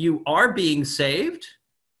then. You are being saved,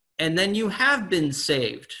 and then you have been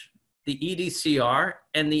saved, the EDCR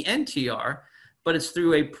and the NTR, but it's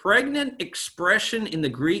through a pregnant expression in the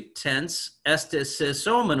Greek tense, este ses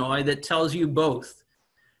omenoi, that tells you both.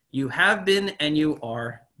 You have been and you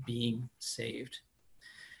are being saved.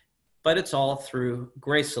 But it's all through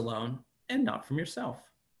grace alone and not from yourself.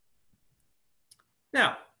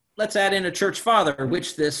 Now, let's add in a church father,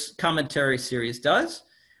 which this commentary series does.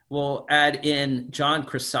 We'll add in John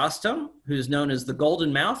Chrysostom, who's known as the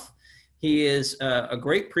Golden Mouth. He is a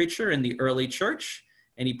great preacher in the early church,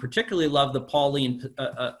 and he particularly loved the Pauline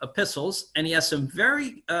epistles, and he has some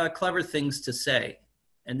very clever things to say.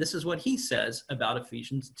 And this is what he says about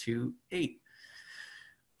Ephesians 2:8.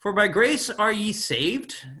 For by grace are ye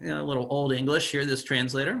saved, a little old English here, this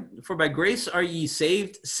translator. For by grace are ye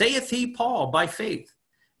saved, saith he, Paul, by faith.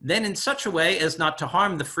 Then in such a way as not to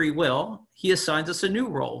harm the free will, he assigns us a new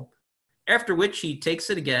role, after which he takes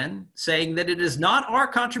it again, saying that it is not our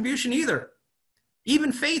contribution either.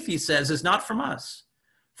 Even faith, he says, is not from us.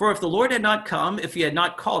 For if the Lord had not come, if he had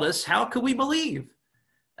not called us, how could we believe?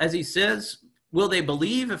 As he says, will they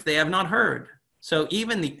believe if they have not heard? So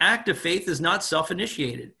even the act of faith is not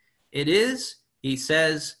self-initiated. It is, he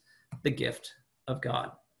says, the gift of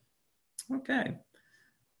God. Okay.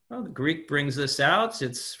 Well, the Greek brings this out.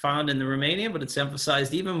 It's found in the Romanian, but it's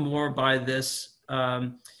emphasized even more by this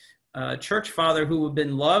church father who have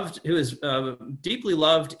been loved, who is deeply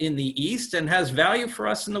loved in the East and has value for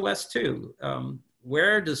us in the West too.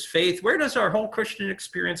 Where does our whole Christian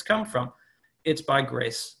experience come from? It's by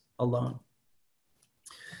grace alone.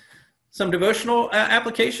 Some devotional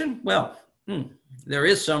application? Well, there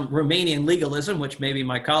is some Romanian legalism, which maybe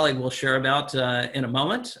my colleague will share about in a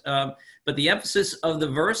moment. But the emphasis of the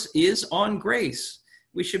verse is on grace.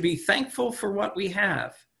 We should be thankful for what we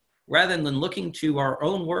have, rather than looking to our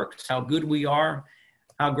own works, how good we are,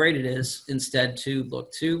 how great it is, instead to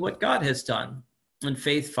look to what God has done. And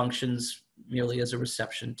faith functions merely as a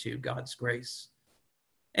reception to God's grace.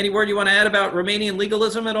 Any word you want to add about Romanian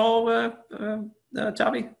legalism at all,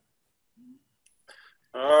 Tavi?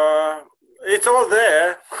 It's all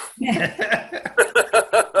there.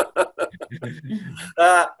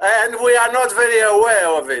 And we are not very aware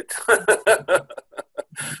of it.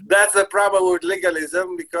 That's the problem with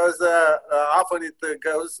legalism, because often it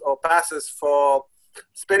goes or passes for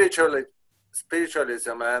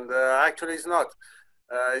spiritualism, and actually it's not.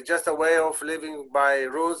 It's just a way of living by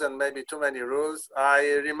rules, and maybe too many rules.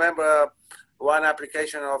 I remember one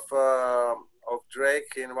application of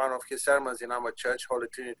Drake in one of his sermons in our church, Holy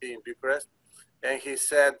Trinity in Bucharest, and he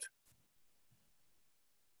said,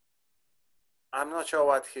 I'm not sure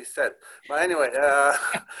what he said, but anyway,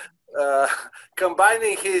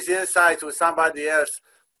 combining his insights with somebody else,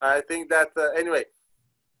 I think that anyway,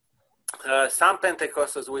 some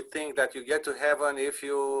Pentecostals would think that you get to heaven if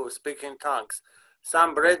you speak in tongues.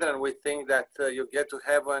 Some brethren would think that you get to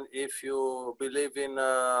heaven if you believe in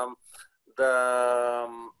the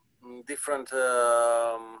different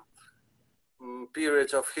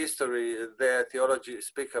periods of history their theology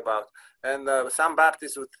speak about. And some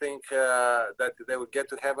Baptists would think that they would get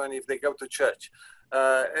to heaven if they go to church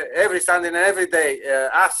every Sunday and every day,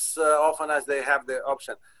 as often as they have the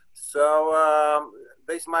option. So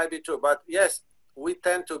this might be true, but yes, we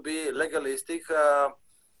tend to be legalistic,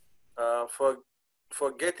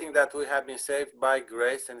 forgetting that we have been saved by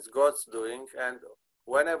grace and it's God's doing. And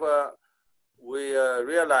whenever we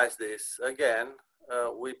realize this again,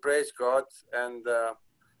 we praise God, and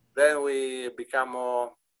then we become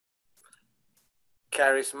more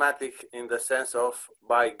charismatic in the sense of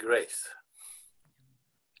by grace.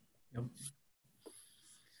 Yep.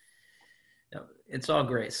 Yep. It's all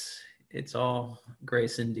grace. It's all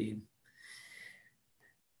grace indeed.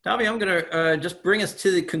 Tavi, I'm going to just bring us to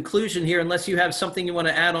the conclusion here, unless you have something you want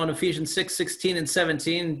to add on Ephesians 6, 16, and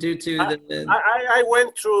 17 due to the... I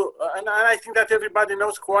went through, and I think that everybody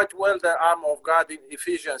knows quite well the armor of God in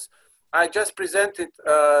Ephesians. I just presented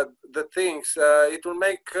the things. It will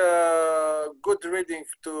make good reading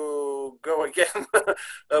to go again,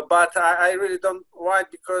 but I really don't want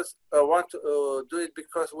to do it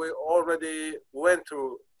because we already went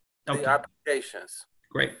through the applications.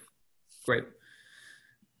 Great.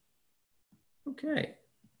 Okay,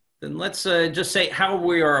 then let's just say how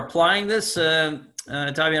we are applying this. Tavi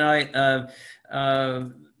and I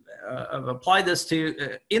have applied this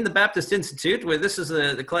to in the Baptist Institute, where this is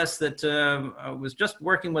the class that I was just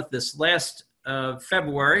working with this last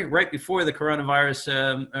February, right before the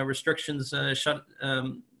coronavirus restrictions shut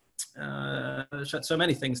so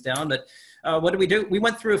many things down. But what did we do? We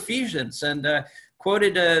went through Ephesians and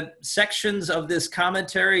quoted sections of this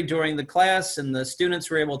commentary during the class, and the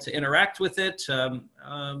students were able to interact with it. So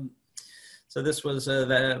this was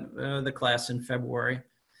the class in February.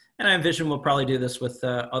 And I envision we'll probably do this with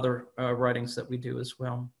other writings that we do as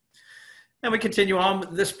well. And we continue on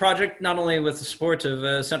with this project, not only with the support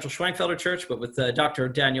of Central Schwenkfelder Church, but with Dr.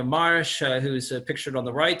 Daniel Marsh, who's pictured on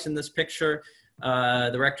the right in this picture,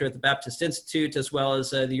 the rector at the Baptist Institute, as well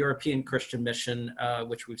as the European Christian Mission,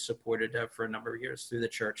 which we've supported for a number of years through the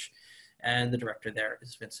church. And the director there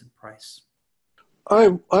is Vincent Price.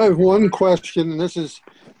 I have one question, and this is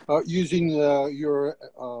using your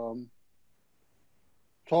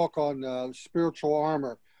talk on spiritual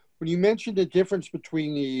armor. When you mentioned the difference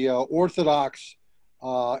between the Orthodox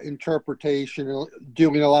interpretation,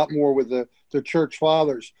 dealing a lot more with the church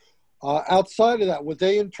fathers, outside of that, would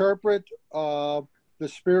they interpret the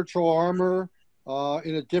spiritual armor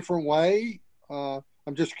in a different way? I'm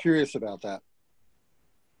just curious about that.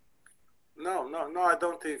 No, I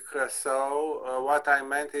don't think so. What I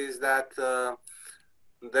meant is that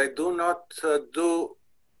they do not do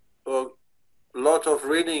a lot of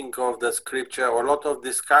reading of the scripture or a lot of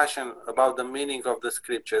discussion about the meaning of the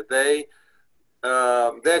scripture. They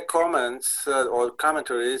their comments or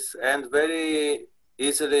commentaries end very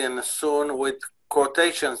easily and soon with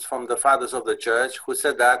quotations from the fathers of the church who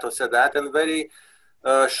said that or said that, and very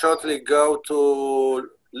shortly go to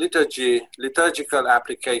liturgical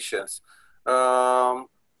applications,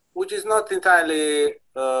 which is not entirely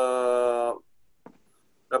a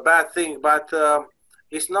bad thing, but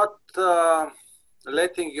it's not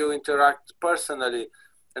letting you interact personally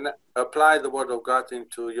and apply the Word of God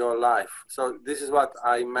into your life. So this is what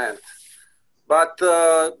I meant. But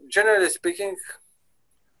generally speaking,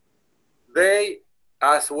 they,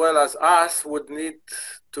 as well as us, would need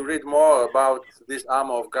to read more about this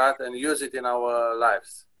armor of God and use it in our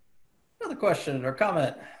lives. Another question or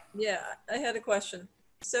comment? Yeah, I had a question.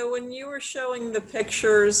 So when you were showing the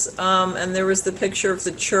pictures, and there was the picture of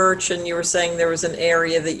the church, and you were saying there was an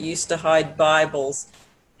area that used to hide Bibles,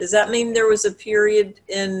 does that mean there was a period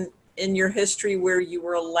in your history where you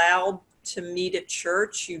were allowed to meet at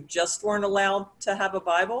church? You just weren't allowed to have a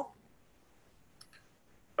Bible?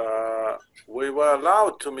 We were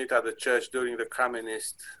allowed to meet at the church during the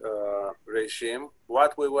communist regime.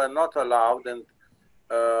 What we were not allowed, and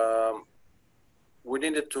we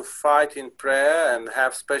needed to fight in prayer and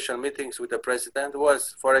have special meetings with the president,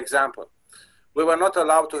 was, for example, we were not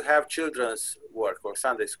allowed to have children's work or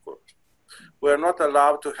Sunday school. We were not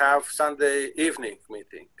allowed to have Sunday evening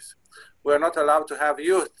meetings. We were not allowed to have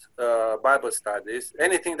youth Bible studies,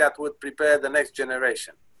 anything that would prepare the next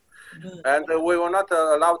generation. Mm-hmm. And we were not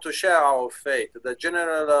allowed to share our faith. The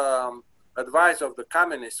general advice of the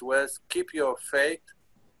communists was keep your faith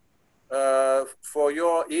for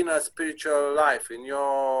your inner spiritual life,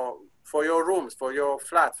 for your rooms, for your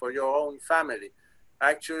flat, for your own family.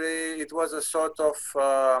 Actually, it was a sort of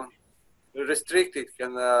restricted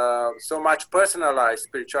and so much personalized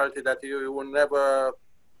spirituality that you will never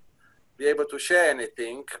be able to share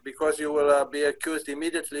anything, because you will be accused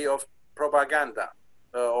immediately of propaganda,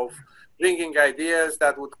 of bringing ideas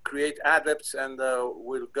that would create adepts and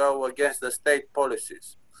will go against the state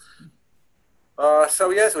policies.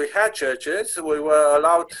 So yes, we had churches. We were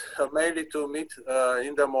allowed mainly to meet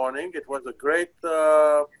in the morning. It was a great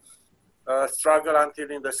struggle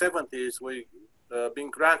until in the 70s we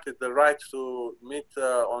been granted the right to meet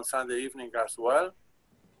on Sunday evening as well.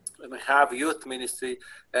 And we have youth ministry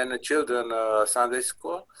and children Sunday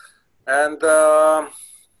school. And the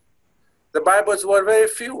Bibles were very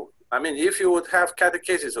few. I mean, if you would have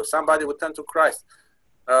catechesis or somebody would turn to Christ,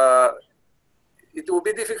 it would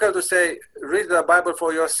be difficult to say, read the Bible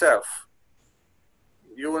for yourself.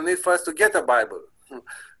 You will need first to get a Bible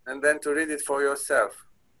and then to read it for yourself.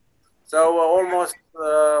 So almost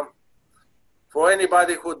for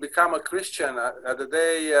anybody who would become a Christian at the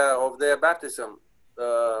day of their baptism,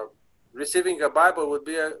 receiving a Bible would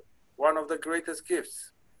be one of the greatest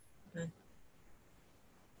gifts.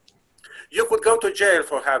 You could go to jail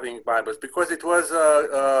for having Bibles, because it was,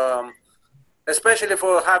 especially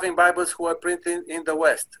for having Bibles who were printed in the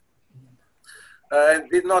West and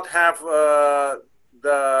did not have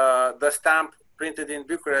the stamp printed in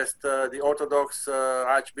Bucharest, the Orthodox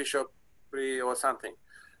Archbishopry or something.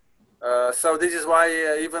 So this is why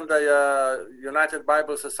even the United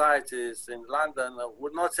Bible Societies in London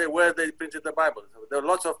would not say where they printed the Bible. There are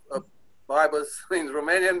lots of Bibles in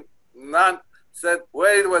Romanian, none said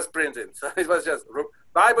where it was printed. So it was just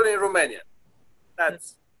Bible in Romanian.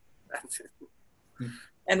 That's it.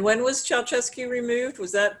 And when was Ceausescu removed?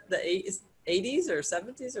 Was that the 80s or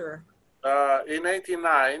 70s or? In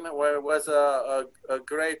 '89, where it was a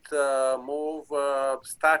great move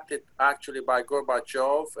started actually by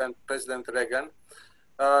Gorbachev and President Reagan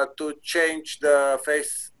to change the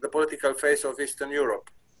political face of Eastern Europe.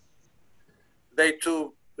 They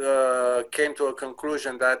too came to a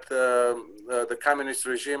conclusion that the communist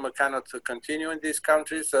regime cannot continue in these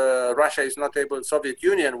countries. Russia is not able, Soviet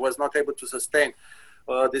Union was not able to sustain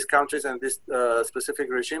these countries and this specific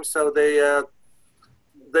regime. So they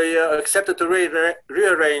accepted to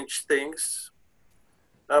rearrange things.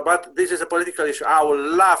 But this is a political issue. I would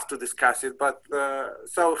love to discuss it. But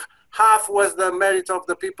so half was the merit of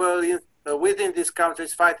the people within these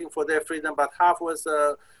countries fighting for their freedom, but half was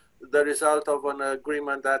the result of an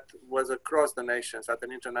agreement that was across the nations at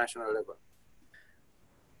an international level.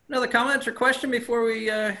 Another comment or question before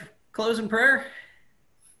we close in prayer?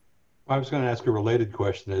 I was going to ask a related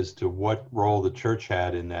question as to what role the church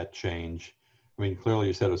had in that change. I mean, clearly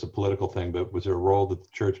you said it was a political thing, but was there a role that the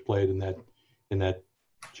church played in that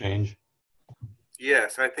change?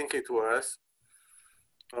 Yes, I think it was.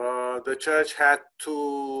 The church had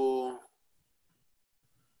two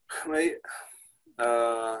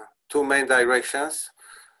main directions.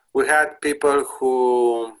 We had people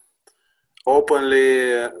who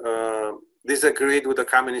openly disagreed with the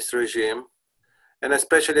communist regime, and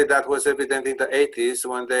especially that was evident in the 80s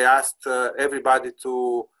when they asked everybody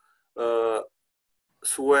to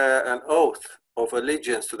swear an oath of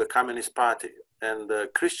allegiance to the Communist Party. And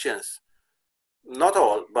Christians, not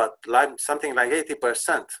all, but something like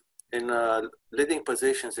 80% in leading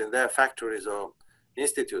positions in their factories or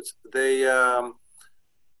institutes, they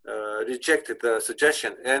rejected the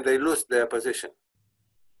suggestion and they lost their position,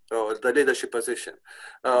 or the leadership position.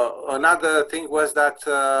 Another thing was that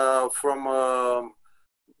from a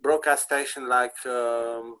broadcast station like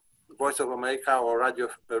Voice of America or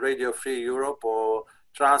Radio Free Europe or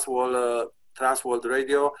Transworld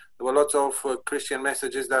Radio, there were lots of Christian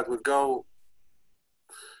messages that would go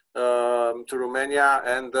to Romania,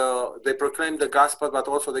 and they proclaimed the gospel, but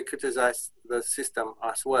also they criticized the system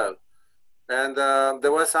as well. And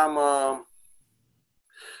there were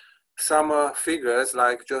some figures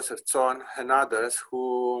like Joseph Tson and others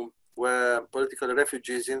who were political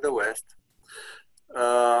refugees in the West,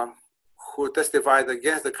 who testified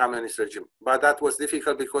against the communist regime. But that was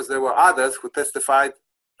difficult because there were others who testified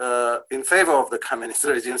in favor of the communist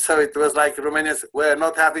regime. So it was like Romanians were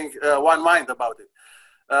not having one mind about it.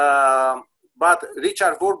 But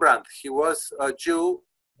Richard Wurbrand, he was a Jew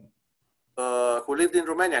who lived in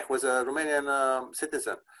Romania. He was a Romanian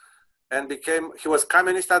citizen, and he was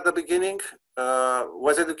communist at the beginning,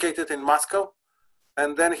 was educated in Moscow,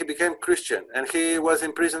 and then he became Christian. And he was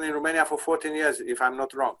in prison in Romania for 14 years, if I'm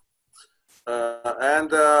not wrong.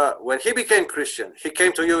 When he became Christian, he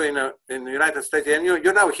came to you in the United States, and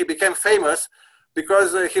you know he became famous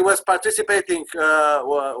because he was participating,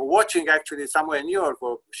 watching actually somewhere in New York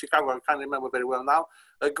or Chicago, I can't remember very well now,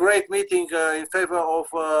 a great meeting in favor of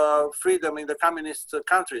freedom in the communist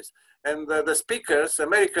countries. And the speakers,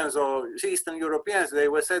 Americans or Eastern Europeans, they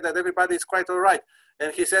would say that everybody is quite all right.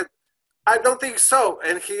 And he said, I don't think so.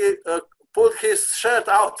 And he pulled his shirt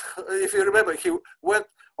out. If you remember, he went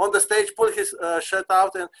on the stage, pulled his shirt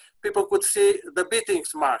out, and people could see the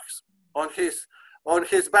beatings marks on his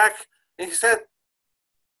back. And he said,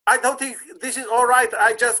 I don't think this is all right.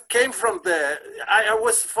 I just came from there. I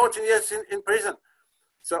was 14 years in prison.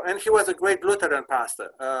 So, and he was a great Lutheran pastor.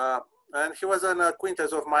 And he was an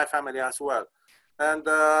acquaintance of my family as well. And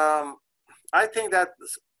I think that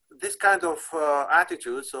this kind of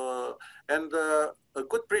attitudes and a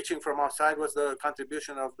good preaching from outside was the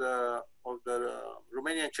contribution of the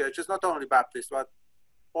Romanian churches, not only Baptists, but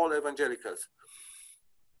all evangelicals.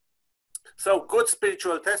 So good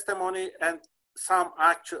spiritual testimony and some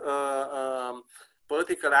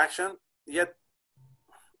political action, yet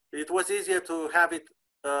it was easier to have it,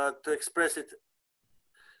 to express it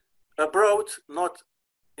abroad, not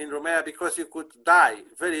in Romania, because you could die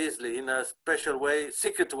very easily in a special way,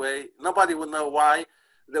 secret way. Nobody would know why.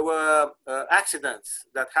 There were accidents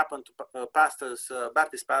that happened to pastors,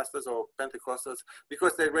 Baptist pastors or Pentecostals,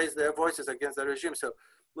 because they raised their voices against the regime. So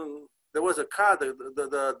there was a car,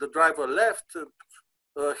 the driver left,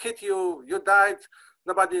 hit you, you died,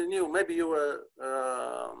 nobody knew, maybe you were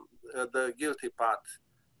the guilty part.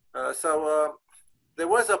 So there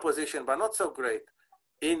was opposition, but not so great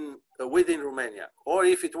within Romania. Or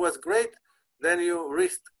if it was great, then you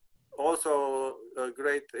risked also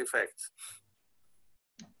great effects.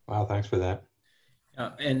 Wow, thanks for that.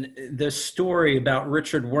 And the story about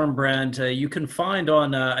Richard Wurmbrand, you can find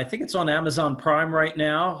on, I think it's on Amazon Prime right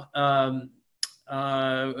now.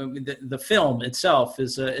 The film itself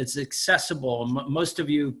is it's accessible. Most of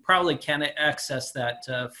you probably can access that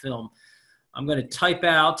film. I'm going to type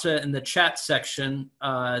out in the chat section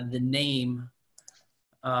the name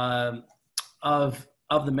of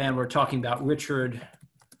the man we're talking about, Richard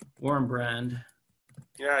Wurmbrand.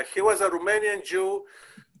 Yeah, he was a Romanian Jew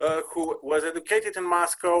who was educated in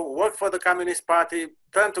Moscow, worked for the Communist Party,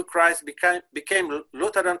 turned to Christ, became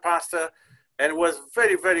Lutheran pastor, and was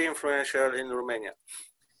very, very influential in Romania.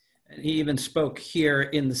 And he even spoke here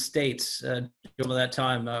in the States during that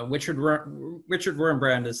time. Richard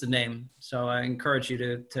Wurmbrand is the name. So I encourage you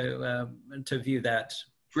to view that.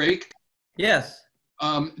 Drake? Yes.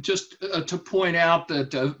 Just to point out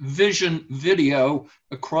that Vision Video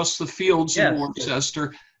across the fields in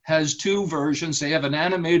Worcester has two versions. They have an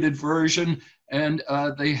animated version and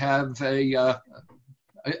they have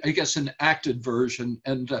I guess an acted version.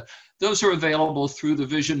 And those are available through the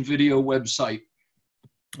Vision Video website.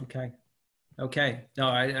 Okay. Okay. No,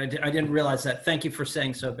 I didn't realize that. Thank you for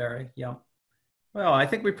saying so, Barry. Yeah. Well, I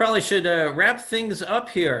think we probably should wrap things up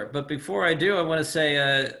here. But before I do, I want to say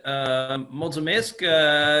mulțumesc,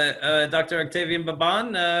 Dr. Octavian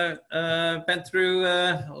Baban, pentru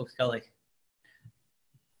Kelly,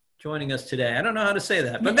 joining us today. I don't know how to say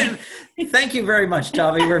that, but thank you very much,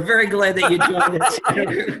 Tavi. We're very glad that you joined us.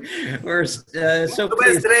 We're so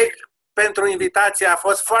pleased. Drake, pentru invitație. A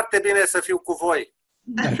fost foarte bine să fiu cu voi.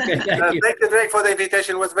 Okay, thank you, Drake, for the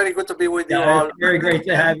invitation. It was very good to be with you all. Very great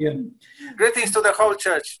to have you. Greetings to the whole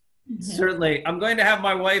church. Certainly. I'm going to have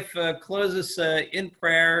my wife close us in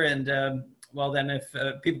prayer, and well, then if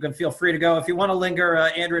people can feel free to go. If you want to linger,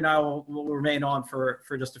 Andrew and I will remain on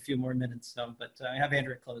for just a few more minutes. But I have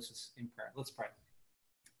Andrew close us in prayer. Let's pray.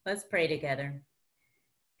 Let's pray together.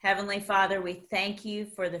 Heavenly Father, we thank you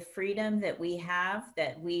for the freedom that we have,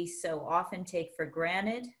 that we so often take for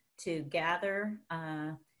granted, to gather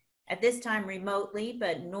at this time remotely,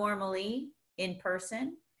 but normally in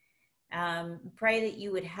person. Pray that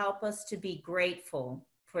you would help us to be grateful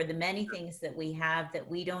for the many things that we have that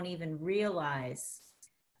we don't even realize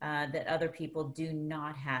that other people do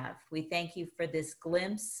not have. We thank you for this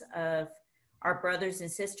glimpse of our brothers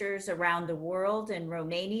and sisters around the world in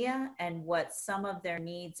Romania and what some of their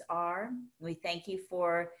needs are. We thank you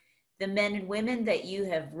for the men and women that you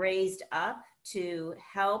have raised up to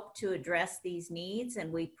help to address these needs.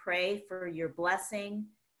 And we pray for your blessing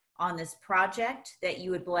on this project, that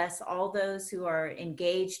you would bless all those who are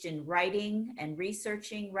engaged in writing and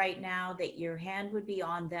researching right now, that your hand would be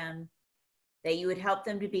on them, that you would help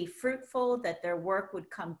them to be fruitful, that their work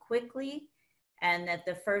would come quickly, and that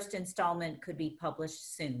the first installment could be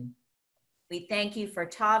published soon. We thank you for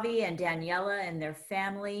Tavi and Daniela and their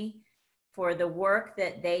family, for the work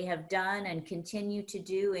that they have done and continue to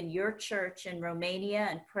do in your church in Romania,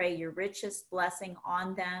 and pray your richest blessing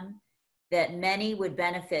on them, that many would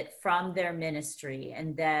benefit from their ministry,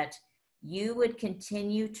 and that you would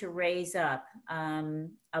continue to raise up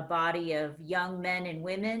a body of young men and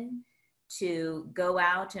women to go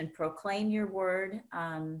out and proclaim your word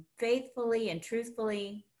faithfully and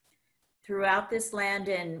truthfully throughout this land.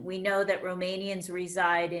 And we know that Romanians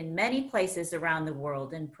reside in many places around the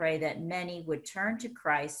world, and pray that many would turn to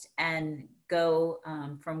Christ and go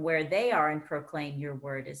from where they are and proclaim your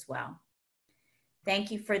word as well.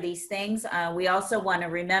 Thank you for these things. We also want to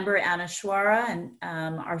remember Anna Shwara, and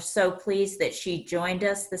are so pleased that she joined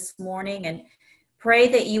us this morning, and pray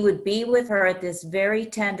that you would be with her at this very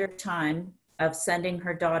tender time of sending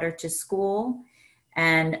her daughter to school.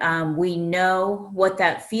 And we know what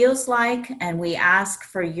that feels like, and we ask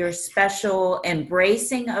for your special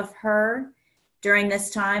embracing of her during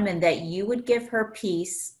this time, and that you would give her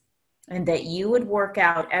peace, and that you would work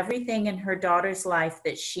out everything in her daughter's life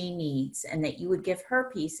that she needs, and that you would give her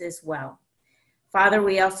peace as well. Father,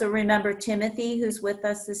 we also remember Timothy, who's with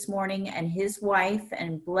us this morning, and his wife,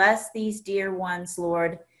 and bless these dear ones,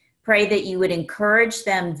 Lord. Pray that you would encourage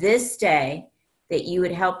them this day, that you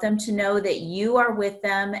would help them to know that you are with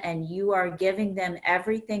them and you are giving them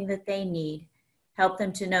everything that they need. Help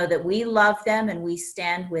them to know that we love them and we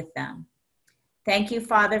stand with them. Thank you,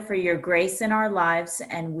 Father, for your grace in our lives,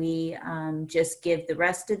 and we just give the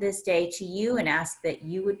rest of this day to you and ask that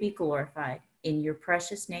you would be glorified. In your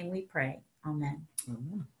precious name we pray. Amen.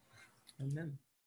 Amen. Amen.